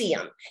didn't see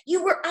them.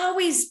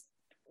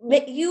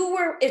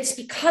 It's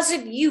because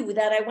of you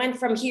that I went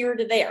from here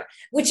to there,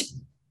 which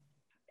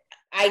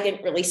I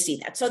didn't really see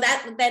that. So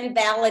that then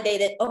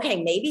validated,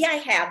 okay, maybe I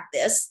have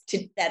this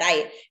that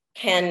I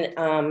can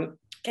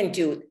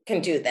do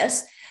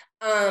this.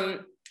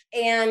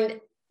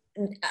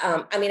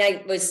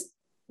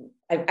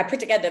 I put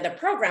together the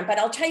program, but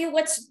I'll tell you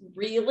what's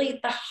really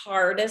the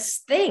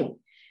hardest thing.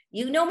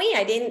 You know me,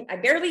 I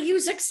barely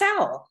use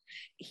Excel.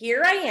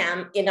 Here I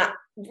am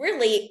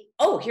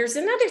here's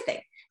another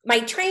thing.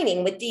 My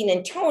training with Dean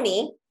and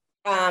Tony,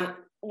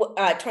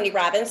 Tony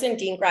Robbins and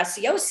Dean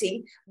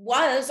Graziosi,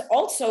 was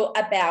also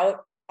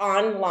about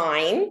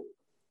online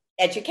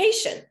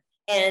education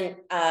and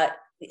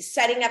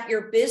setting up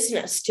your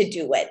business to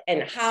do it,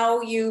 and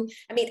how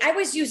I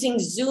was using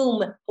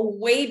Zoom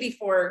way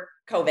before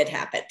COVID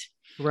happened.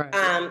 Right.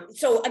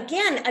 So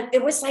again,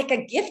 it was like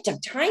a gift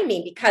of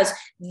timing, because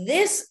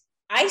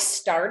I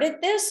started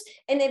this.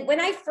 And then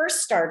when I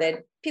first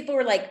started, people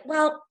were like,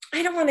 well,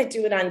 I don't want to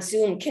do it on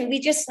Zoom. Can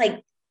we just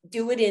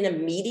do it in a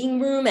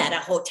meeting room at a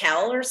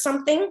hotel or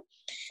something?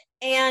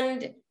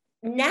 And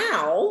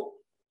now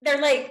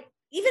they're like,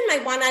 even my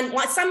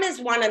one-on-one, some is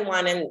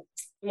one-on-one and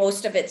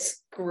most of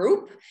it's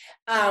group.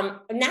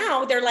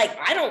 Now they're like,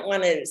 I don't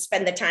want to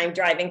spend the time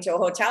driving to a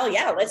hotel.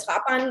 Yeah, let's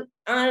hop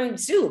on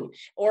Zoom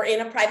or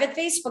in a private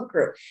Facebook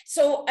group.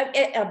 So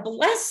a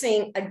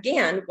blessing,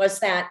 again, was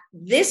that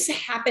this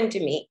happened to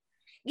me.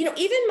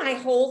 Even my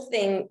whole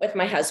thing with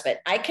my husband,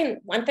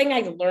 one thing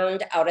I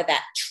learned out of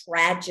that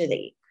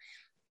tragedy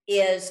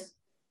is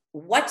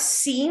what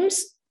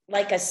seems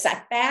like a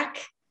setback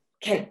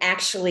can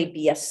actually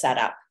be a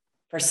setup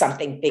for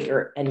something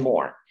bigger and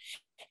more.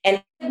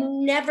 And I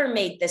never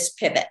made this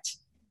pivot.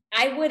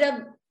 I would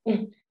have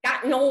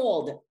gotten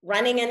old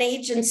running an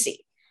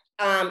agency.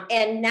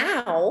 And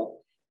now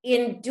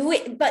in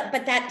doing, but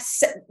that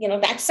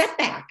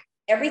setback,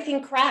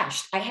 everything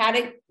crashed. I had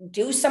to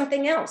do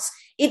something else.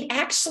 It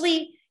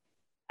actually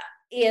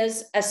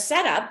is a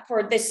setup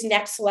for this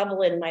next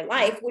level in my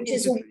life, which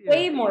is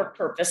way more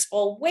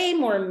purposeful, way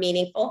more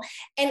meaningful.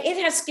 And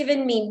it has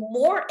given me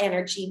more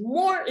energy,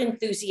 more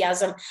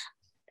enthusiasm.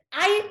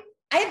 I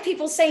have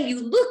people say,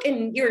 you look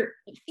and you're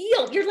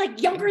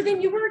like younger than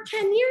you were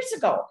 10 years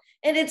ago.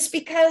 And it's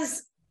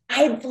because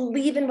I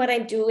believe in what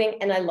I'm doing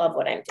and I love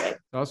what I'm doing.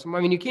 Awesome.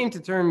 You came to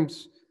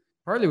terms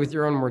partly with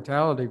your own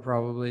mortality,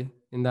 probably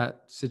in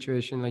that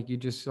situation. Like you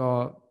just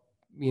saw,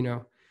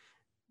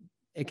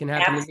 it can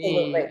happen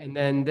Absolutely. to me. And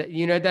then,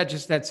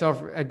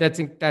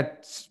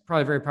 that's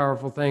probably a very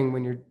powerful thing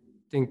when you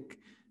think,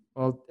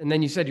 well, and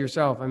then you said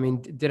yourself,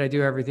 did I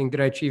do everything?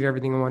 Did I achieve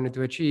everything I wanted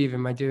to achieve?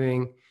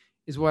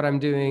 Is what I'm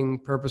doing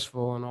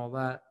purposeful and all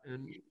that?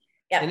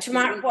 And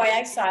tomorrow, boy,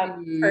 I saw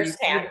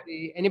firsthand.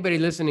 Anybody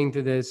listening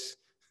to this,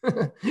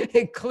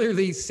 it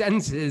clearly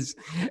senses,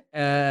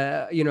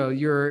 your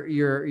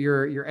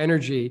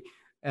energy,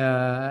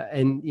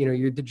 and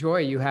the joy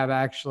you have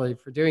actually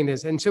for doing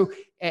this. And so,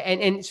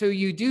 so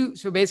you do.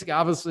 So basically,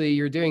 obviously,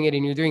 you're doing it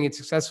and you're doing it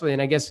successfully.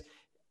 And I guess,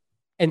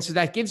 and so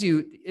that gives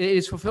you, it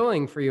is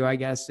fulfilling for you, I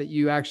guess, that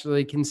you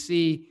actually can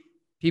see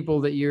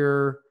people that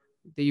you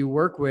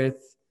work with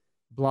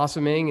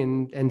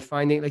blossoming and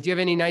finding. Like, do you have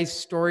any nice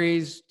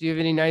stories? Do you have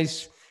any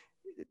nice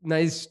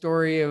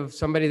story of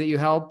somebody that you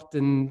helped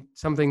and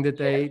something that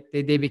they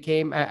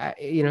became?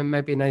 It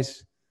might be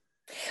nice.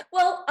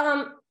 Well,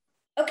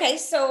 okay,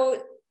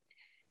 so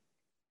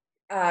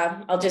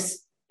I'll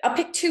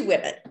pick two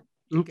women.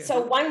 Okay.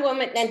 So one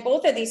woman, and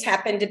both of these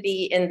happen to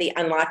be in the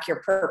Unlock Your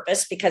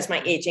Purpose, because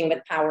my Aging with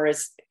Power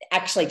is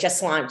actually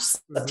just launched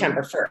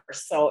September 1st.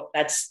 So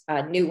that's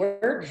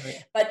newer,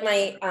 but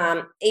my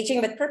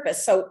Aging with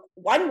Purpose. So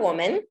one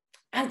woman,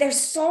 there's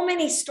so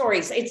many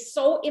stories. It's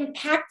so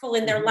impactful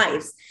in their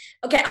lives.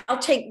 Okay, I'll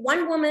take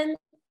one woman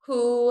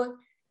who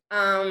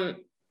I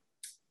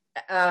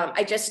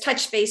just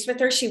touched base with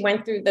her. She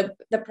went through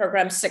the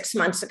program 6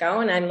 months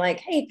ago, and I'm like,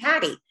 hey,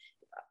 Patty,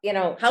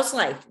 how's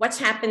life? What's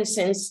happened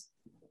since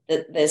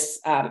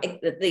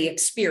the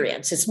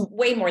experience? It's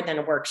way more than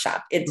a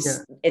workshop. It's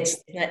an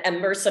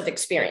immersive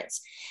experience.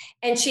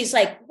 And she's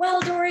like,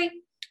 well, Dory,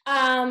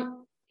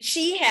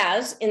 She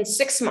has, in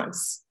 6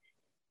 months,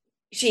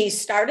 she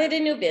started a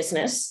new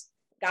business,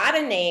 got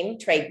a name,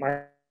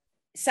 trademark,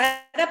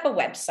 set up a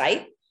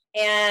website,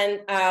 and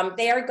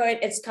they are going,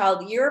 it's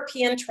called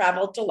European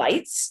Travel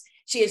Delights.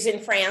 She is in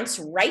France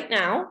right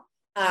now,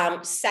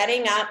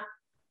 setting up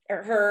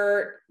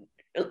her,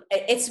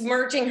 it's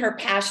merging her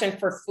passion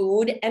for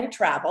food and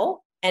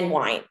travel and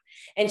wine.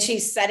 And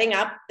she's setting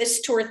up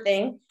this tour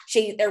thing.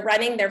 They're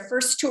running their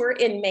first tour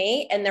in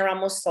May, and they're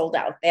almost sold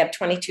out. They have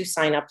 22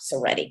 signups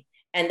already,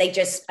 and they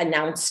just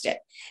announced it.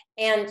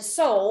 And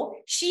so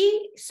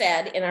she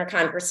said in our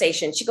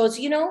conversation, she goes,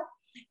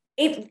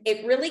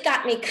 it really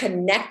got me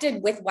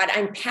connected with what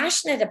I'm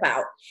passionate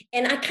about.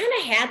 And I kind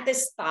of had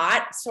this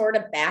thought sort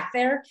of back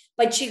there,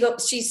 but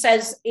she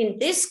says, in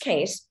this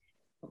case,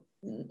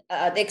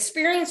 the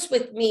experience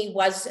with me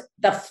was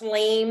the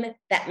flame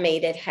that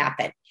made it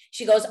happen.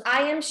 She goes,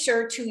 I am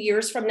sure 2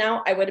 years from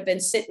now, I would have been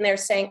sitting there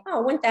saying,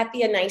 oh, wouldn't that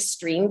be a nice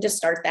dream to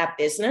start that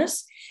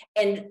business?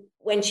 And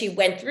when she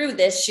went through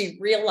this, she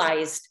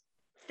realized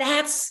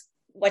that's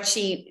what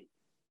she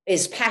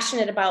is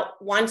passionate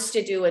about, wants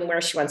to do, and where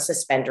she wants to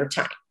spend her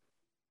time.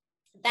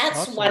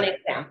 That's awesome. One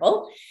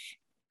example.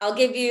 I'll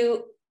give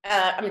you,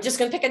 I'm just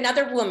going to pick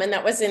another woman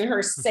that was in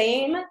her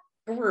same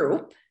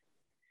group.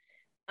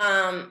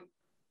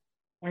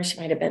 Where she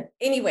might have been.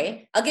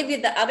 Anyway, I'll give you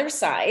the other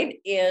side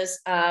is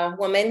a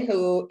woman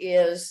who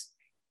is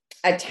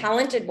a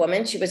talented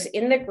woman. She was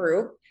in the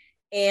group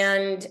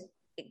and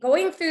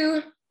going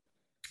through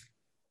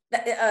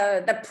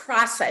the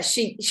process.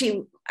 She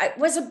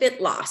was a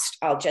bit lost,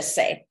 I'll just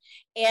say.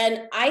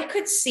 And I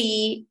could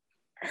see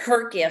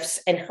her gifts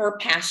and her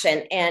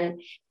passion,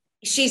 and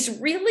she's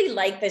really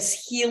like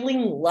this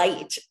healing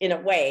light in a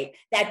way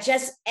that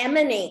just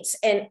emanates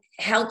and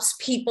helps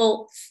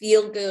people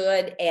feel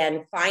good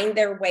and find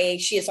their way.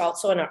 She is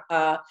also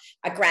a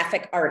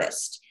graphic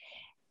artist.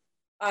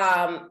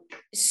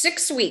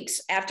 6 weeks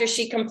after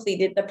she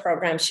completed the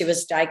program, she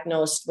was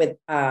diagnosed with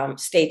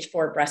stage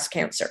 4 breast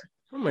cancer.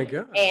 Oh my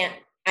God. And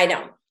I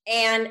know.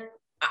 And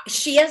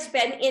she has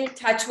been in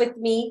touch with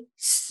me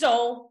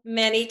so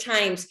many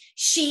times.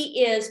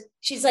 She's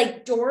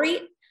like,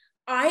 Dory,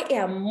 I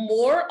am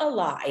more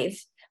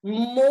alive,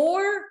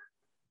 more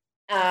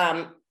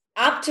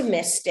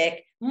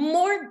optimistic,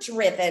 more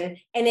driven,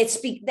 and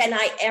than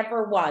I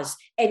ever was.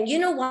 And you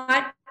know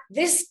what?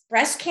 This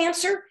breast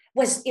cancer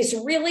is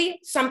really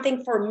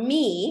something for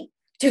me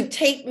to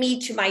take me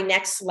to my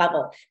next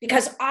level,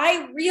 because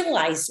I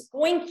realized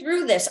going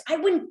through this, I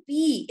wouldn't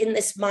be in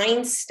this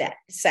mindset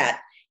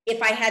if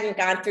I hadn't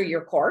gone through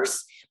your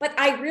course. But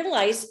I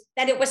realized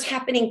that it was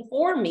happening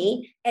for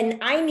me, and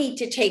I need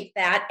to take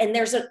that. And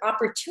there's an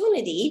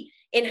opportunity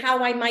in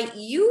how I might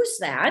use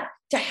that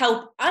to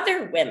help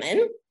other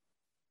women,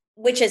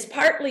 which is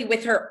partly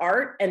with her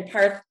art and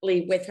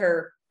partly with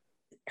her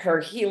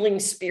healing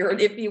spirit,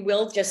 if you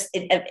will.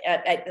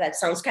 That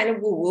sounds kind of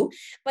woo-woo,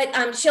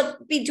 but she'll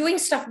be doing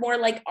stuff more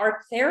like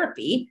art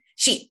therapy.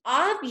 She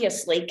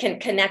obviously can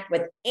connect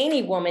with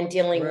any woman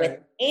dealing with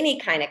any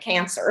kind of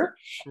cancer.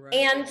 Right.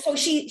 And so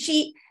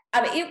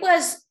it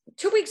was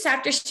 2 weeks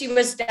after she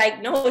was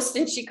diagnosed,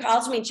 and she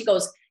calls me and she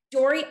goes,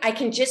 Dory, I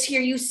can just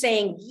hear you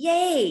saying,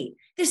 yay,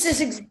 this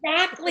is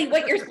exactly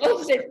what you're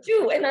supposed to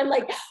do. And I'm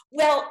like,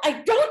 well, I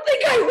don't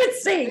think I would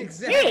say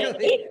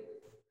exactly. Yay,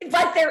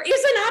 but there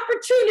is an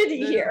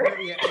opportunity here.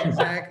 Yeah,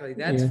 exactly.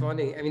 That's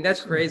funny. I mean,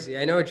 that's crazy.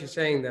 I know what you're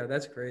saying, though.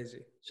 That's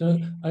crazy. So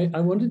I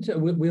wanted to,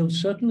 we'll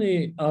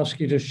certainly ask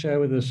you to share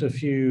with us a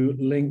few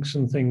links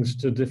and things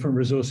to different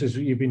resources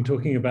that you've been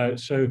talking about.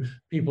 So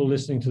people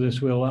listening to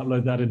this, will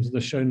upload that into the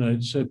show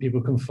notes so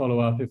people can follow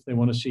up if they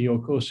want to see your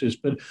courses.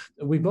 But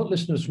we've got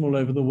listeners from all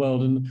over the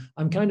world, and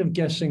I'm kind of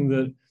guessing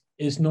that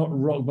it's not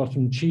rock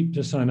bottom cheap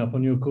to sign up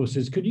on your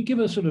courses. Could you give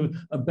us sort of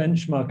a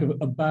benchmark of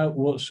about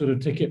what sort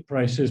of ticket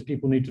prices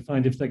people need to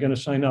find if they're going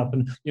to sign up?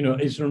 And,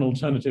 is there an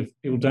alternative?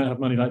 People don't have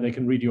money, like they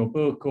can read your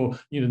book, or,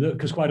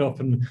 because quite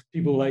often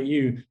people like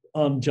you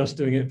aren't just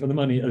doing it for the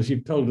money, as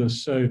you've told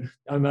us. So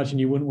I imagine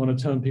you wouldn't want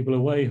to turn people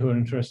away who are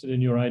interested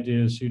in your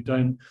ideas, who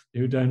don't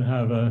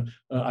have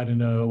I don't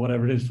know,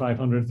 whatever it is,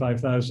 $500,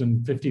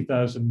 $5,000,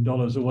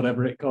 $50,000 or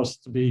whatever it costs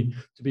to be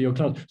your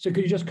class. So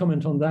could you just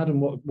comment on that and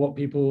what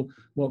people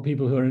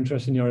who are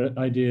interested in your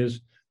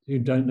ideas who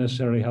don't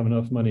necessarily have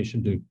enough money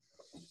should do?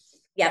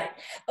 Yep.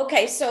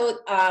 Okay. So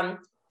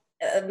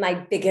my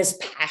biggest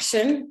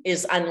passion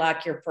is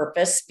unlock your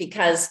purpose,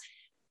 because,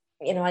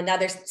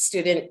 another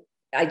student,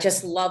 I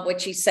just love what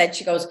she said.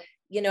 She goes,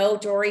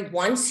 Dory,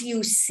 once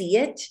you see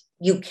it,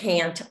 you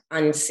can't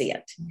unsee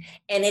it.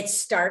 And it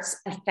starts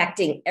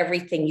affecting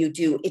everything you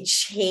do. It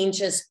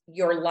changes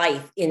your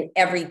life in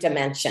every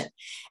dimension,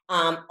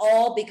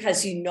 all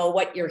because you know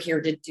what you're here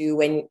to do,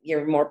 and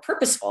you're more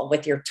purposeful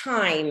with your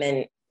time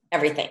and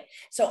everything.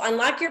 So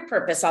unlock your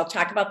purpose. I'll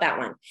talk about that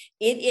one.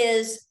 It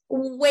is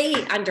way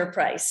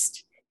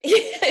underpriced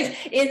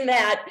in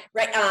that,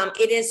 right?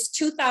 It is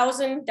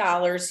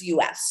 $2,000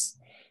 US.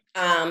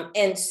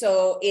 And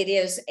so it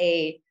is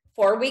a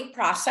 4-week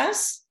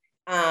process,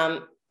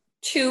 2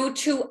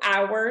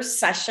 2-hour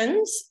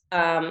sessions.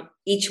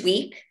 each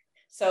week.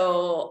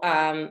 So,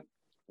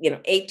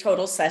 8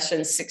 total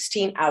sessions,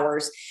 16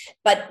 hours.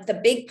 But the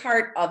big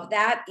part of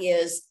that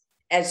is,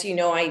 as you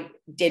know, I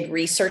did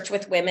research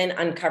with women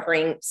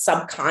uncovering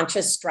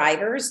subconscious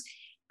drivers.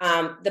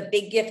 The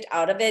big gift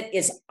out of it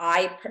is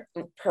I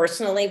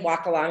personally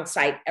walk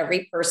alongside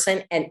every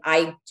person and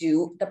I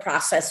do the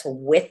process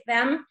with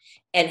them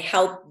and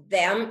help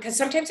them, because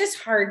sometimes it's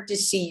hard to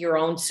see your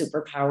own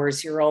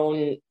superpowers, your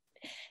own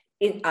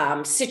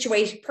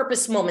situation,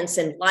 purpose moments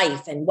in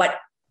life and what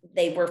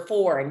they were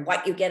for and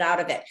what you get out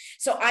of it.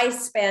 So I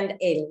spend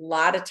a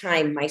lot of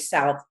time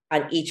myself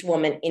on each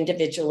woman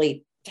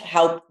individually to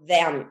help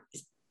them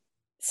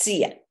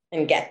see it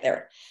and get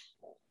there.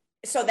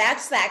 So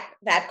that's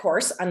that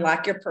course,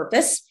 Unlock Your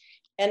Purpose.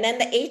 And then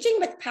the Aging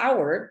with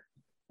Power,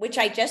 which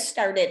I just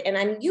started, and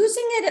I'm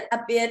using it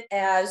a bit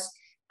as,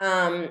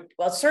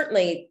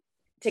 certainly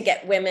to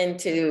get women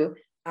to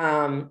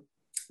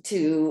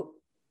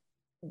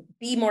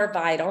be more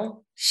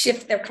vital,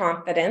 shift their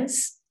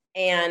confidence,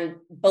 and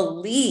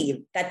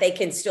believe that they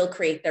can still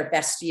create their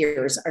best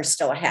years are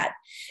still ahead.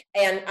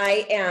 And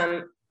I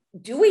am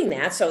doing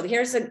that. So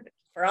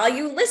for all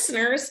you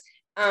listeners,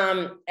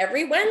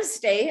 every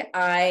Wednesday,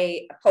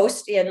 I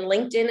post in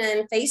LinkedIn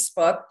and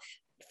Facebook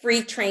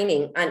free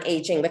training on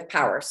aging with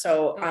power.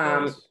 So,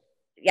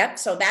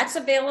 so that's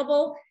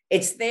available.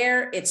 It's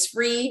there. It's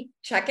free.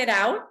 Check it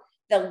out.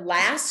 The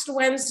last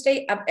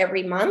Wednesday of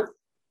every month,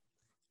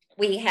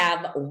 we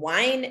have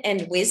Wine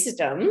and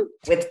Wisdom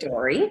with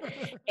Dory.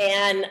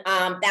 And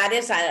that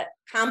is a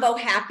combo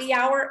happy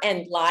hour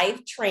and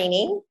live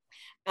training.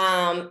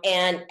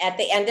 And at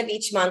the end of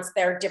each month,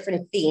 there are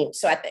different themes.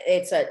 So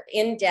it's an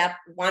in-depth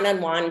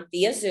one-on-one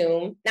via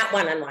Zoom, not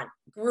one-on-one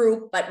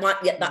group, but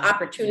the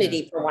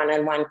opportunity for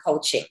one-on-one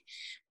coaching.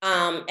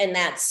 And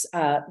that's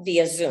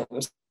via Zoom.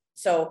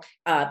 So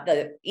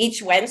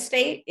each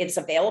Wednesday, it's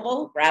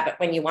available. Grab it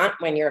when you want,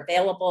 when you're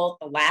available.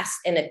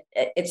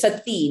 It's a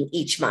theme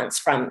each month,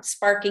 from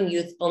sparking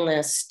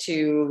youthfulness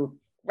to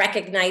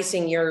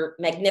recognizing your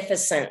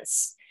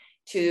magnificence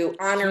to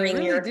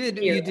honoring you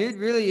did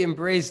really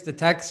embrace the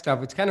tech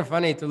stuff. It's kind of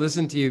funny to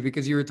listen to you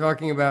because you were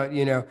talking about,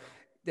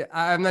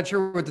 I'm not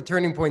sure what the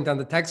turning point on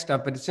the tech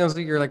stuff, but it sounds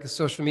like you're like a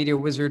social media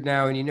wizard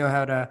now, and you know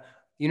how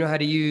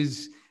to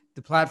use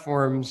the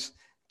platforms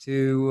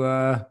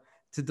to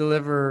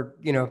deliver,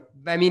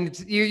 I mean,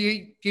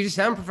 you just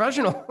sound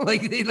professional,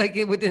 like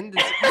within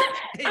this.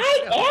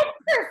 I am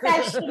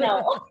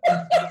professional.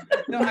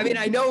 No, I mean,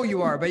 I know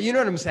you are, but you know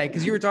what I'm saying?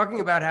 Because you were talking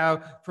about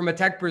how, from a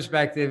tech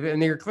perspective,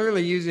 and you're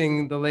clearly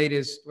using the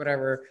latest,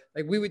 whatever,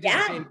 like we would do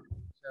the same.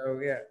 So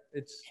yeah,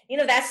 it's.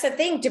 That's the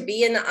thing, to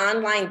be in the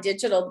online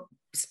digital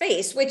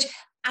space, which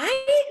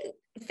I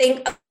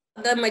think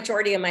the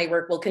majority of my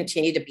work will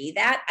continue to be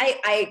that.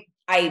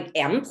 I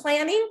am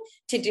planning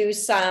to do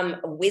some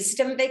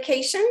wisdom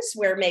vacations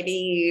where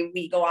maybe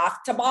we go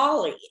off to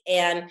Bali,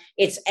 and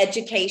it's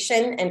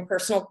education and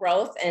personal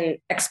growth and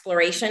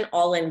exploration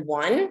all in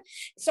one.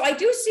 So I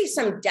do see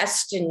some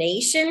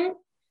destination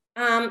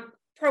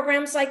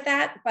programs like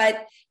that,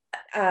 but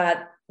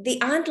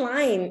the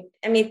online,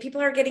 I mean,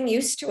 people are getting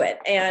used to it,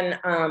 and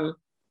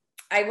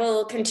I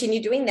will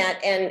continue doing that.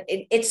 And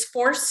it's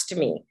forced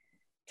me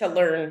to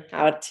learn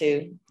how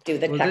to do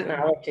the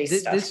technology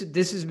stuff.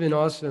 This has been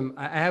awesome.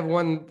 I have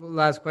one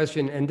last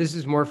question, and this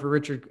is more for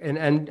Richard.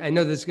 And I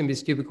know this is going to be a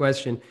stupid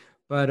question,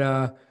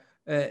 but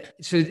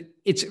so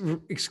it's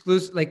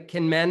exclusive. Like,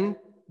 can men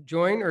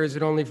join, or is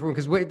it only from?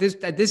 Because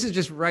this is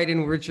just right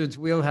in Richard's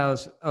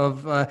wheelhouse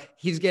of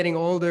he's getting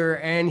older,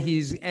 and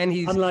he's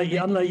unlike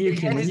you,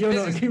 Kim, you're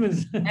not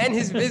humans, and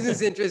his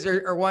business interests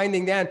are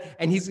winding down,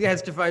 and he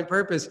has to find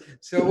purpose.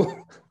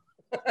 So.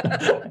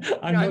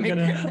 I'm not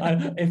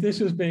gonna. If this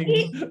was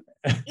being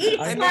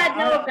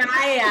Isla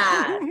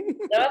Nogaya,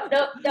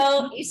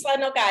 no, Isla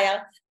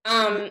Nogaya.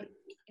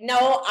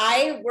 No,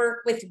 I work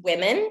with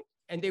women,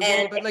 and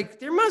but like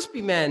there must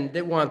be men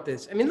that want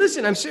this. I mean,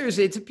 listen, I'm serious.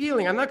 It's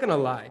appealing. I'm not gonna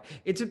lie.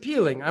 It's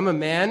appealing. I'm a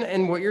man,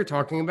 and what you're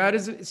talking about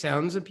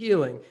sounds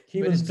appealing.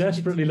 He was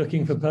desperately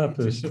looking for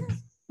purpose.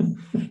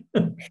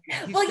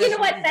 Well, you know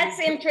what? That's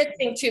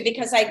interesting too,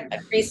 because I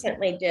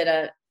recently did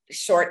a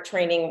short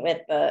training with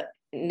the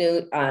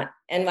new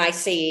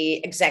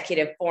NYC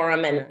Executive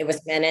Forum, and it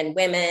was men and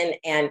women,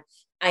 and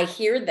I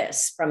hear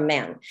this from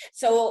men.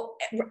 So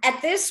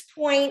at this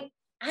point,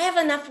 I have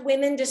enough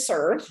women to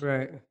serve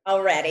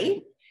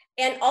already.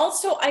 And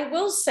also, I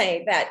will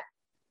say that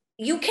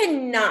you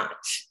cannot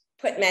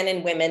put men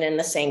and women in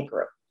the same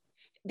group,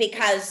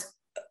 because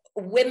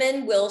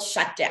women will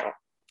shut down.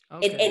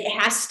 Okay. It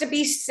has to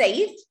be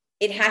safe.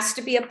 It has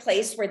to be a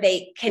place where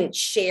they can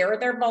share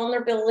their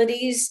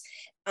vulnerabilities,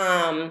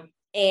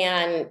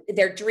 and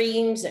their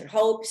dreams and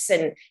hopes.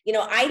 And,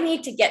 I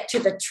need to get to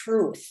the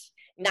truth,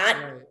 not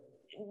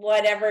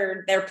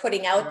whatever they're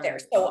putting out there.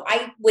 So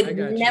I would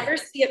never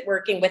see it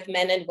working with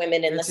men and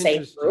women in the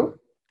same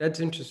group. That's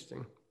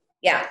interesting.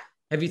 Yeah.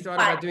 Have you thought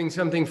about doing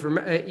something for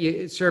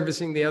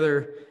servicing the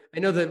other? I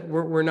know that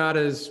we're not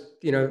as,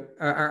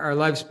 our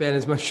lifespan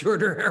is much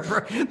shorter.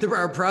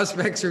 Our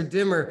prospects are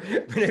dimmer.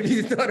 But have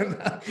you thought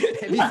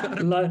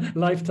about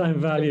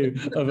lifetime value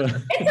of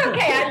a? It's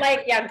okay. I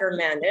like younger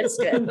men. It's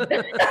good.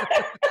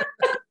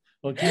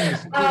 Well,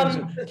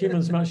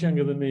 Keeman's much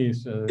younger than me,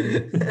 so.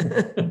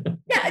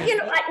 Yeah,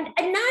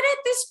 not at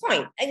this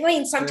point. I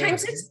mean,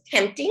 sometimes it's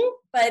tempting,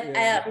 but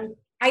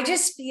I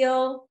just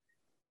feel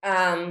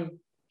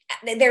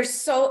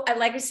there's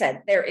like I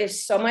said, there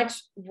is so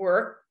much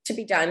work to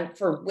be done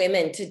for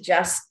women to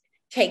just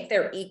take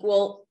their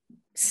equal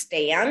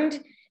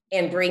stand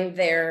and bring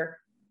their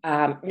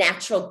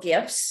natural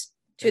gifts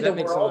to the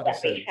world, that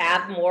we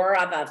have more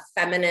of a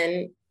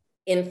feminine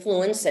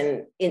influence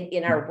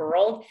in our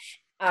world.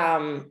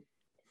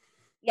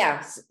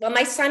 Yes. Well,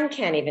 my son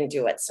can't even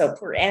do it. So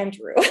poor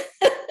Andrew.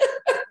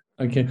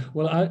 Okay.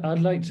 Well, I'd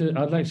like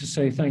to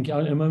say thank you.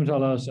 In a moment,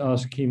 I'll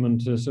ask Keeman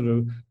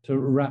to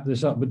wrap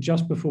this up. But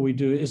just before we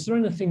do, is there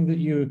anything that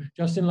you,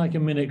 just in like a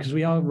minute, because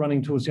we are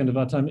running towards the end of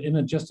our time,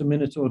 in just a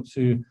minute or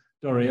two,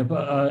 Dori,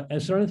 but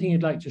is there anything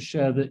you'd like to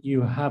share that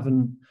you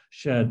haven't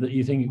shared that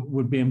you think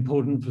would be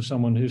important for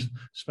someone who's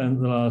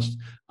spent the last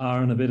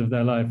hour and a bit of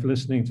their life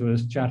listening to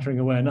us chattering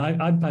away? And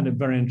I find it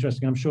very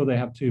interesting. I'm sure they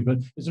have too. But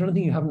is there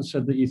anything you haven't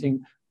said that you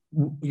think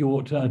you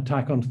ought to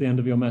tack onto the end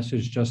of your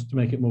message just to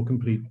make it more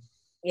complete?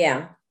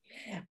 Yeah,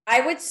 I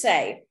would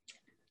say,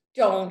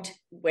 don't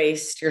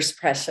waste your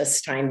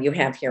precious time you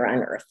have here on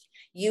earth.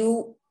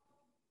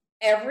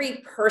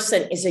 Every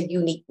person is a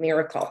unique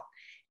miracle.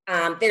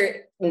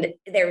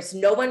 There's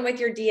no one with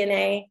your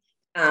DNA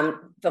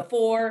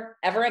before,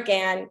 ever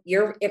again,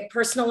 your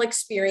personal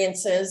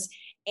experiences,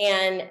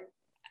 and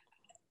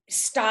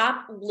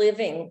stop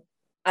living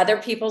other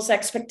people's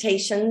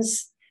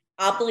expectations,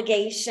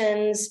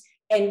 obligations,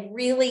 and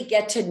really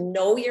get to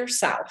know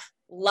yourself.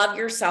 Love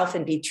yourself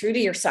and be true to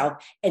yourself.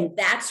 And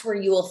that's where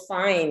you will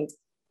find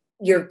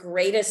your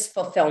greatest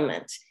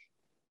fulfillment.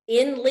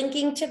 In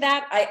linking to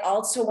that, I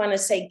also want to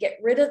say, get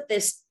rid of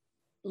this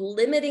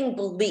limiting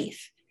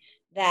belief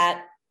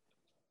that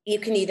you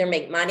can either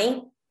make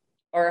money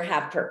or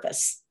have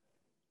purpose.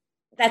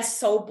 That's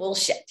so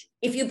bullshit.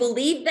 If you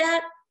believe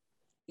that,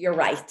 you're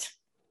right.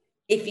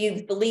 If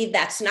you believe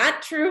that's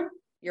not true,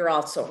 you're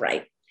also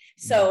right.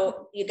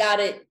 So you got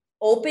to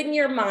open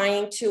your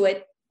mind to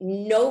it.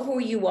 Know who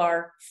you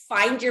are,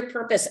 find your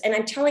purpose. And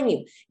I'm telling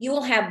you, you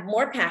will have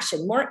more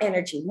passion, more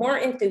energy, more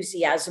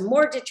enthusiasm,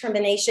 more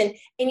determination,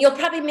 and you'll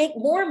probably make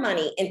more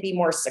money and be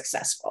more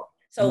successful.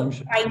 So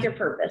find your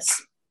purpose,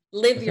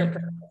 live your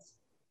purpose.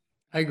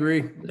 I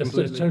agree.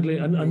 Totally.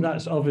 And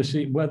that's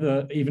obviously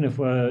whether, even if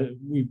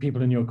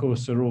people in your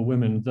course are all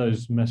women,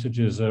 those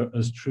messages are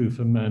as true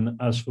for men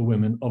as for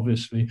women,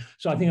 obviously.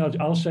 So I think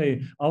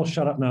I'll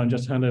shut up now and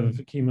just hand over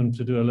for Keeman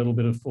to do a little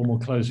bit of formal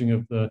closing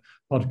of the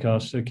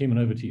podcast. So Keeman,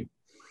 over to you.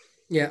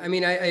 Yeah, I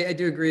mean, I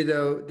do agree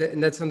though,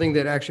 and that's something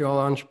that actually a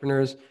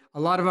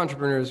lot of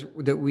entrepreneurs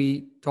that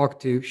we talk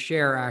to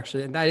share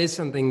actually, and that is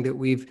something that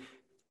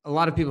a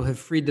lot of people have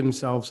freed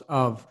themselves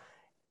of.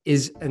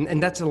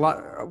 And that's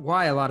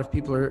why a lot of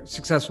people are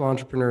successful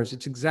entrepreneurs.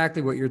 It's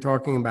exactly what you're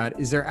talking about,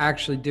 is they're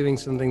actually doing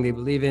something they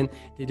believe in,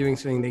 they're doing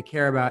something they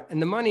care about.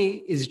 And the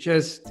money is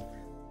just,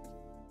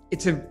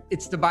 it's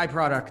the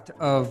byproduct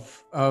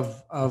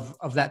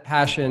of that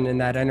passion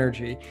and that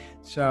energy.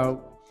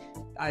 So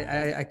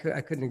I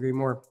couldn't agree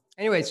more.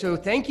 Anyway, so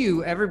thank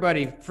you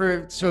everybody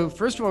so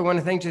first of all, I want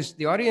to thank just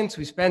the audience.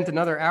 We spent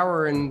another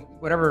hour and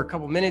a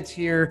couple minutes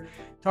here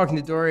talking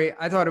to Dori.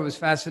 I thought it was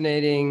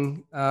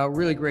fascinating,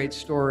 really great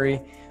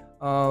story.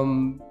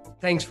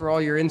 Thanks for all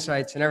your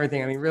insights and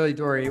everything. I mean, really,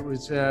 Dori, it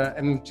was,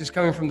 I'm just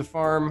coming from the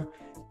farm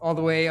all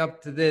the way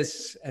up to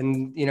this,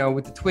 and,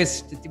 with the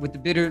twist, with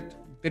the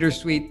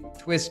bittersweet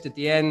twist at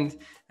the end.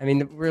 I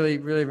mean, really,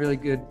 really, really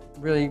good,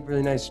 really,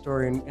 really nice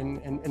story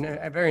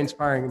and very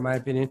inspiring in my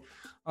opinion.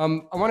 I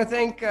want to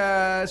thank,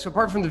 so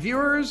apart from the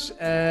viewers,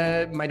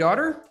 my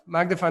daughter,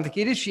 Magda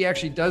Fontakidis, she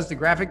actually does the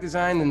graphic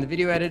design and the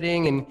video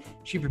editing, and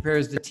she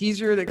prepares the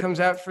teaser that comes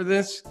out for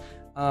this.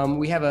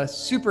 We have a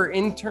super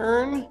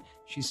intern.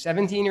 She's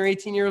 17 or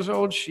 18 years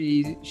old.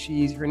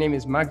 Her name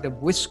is Magda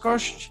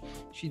Błyskosz.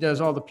 She does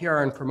all the PR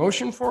and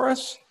promotion for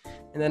us.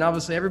 And then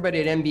obviously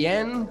everybody at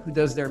NBN who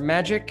does their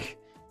magic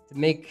to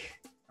make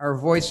our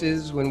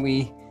voices when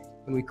we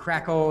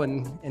crackle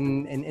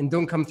and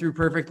don't come through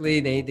perfectly,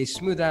 they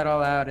smooth that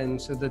all out, and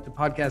so that the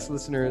podcast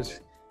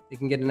listeners, they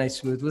can get a nice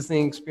smooth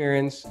listening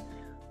experience.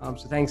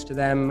 So thanks to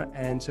them.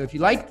 And so if you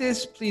like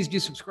this, please do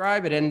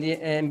subscribe at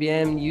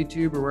NBN,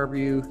 YouTube, or wherever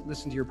you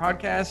listen to your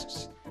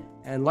podcasts,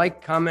 and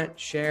like, comment,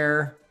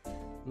 share,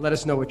 let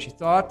us know what you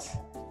thought.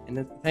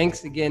 And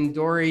thanks again,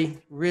 Dori,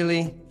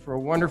 really, for a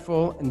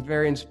wonderful and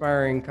very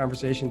inspiring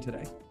conversation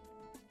today.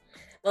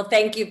 Well,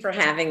 thank you for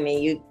having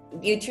me.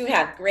 You two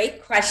have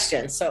great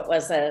questions. So it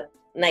was a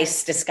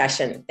nice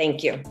discussion.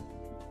 Thank you.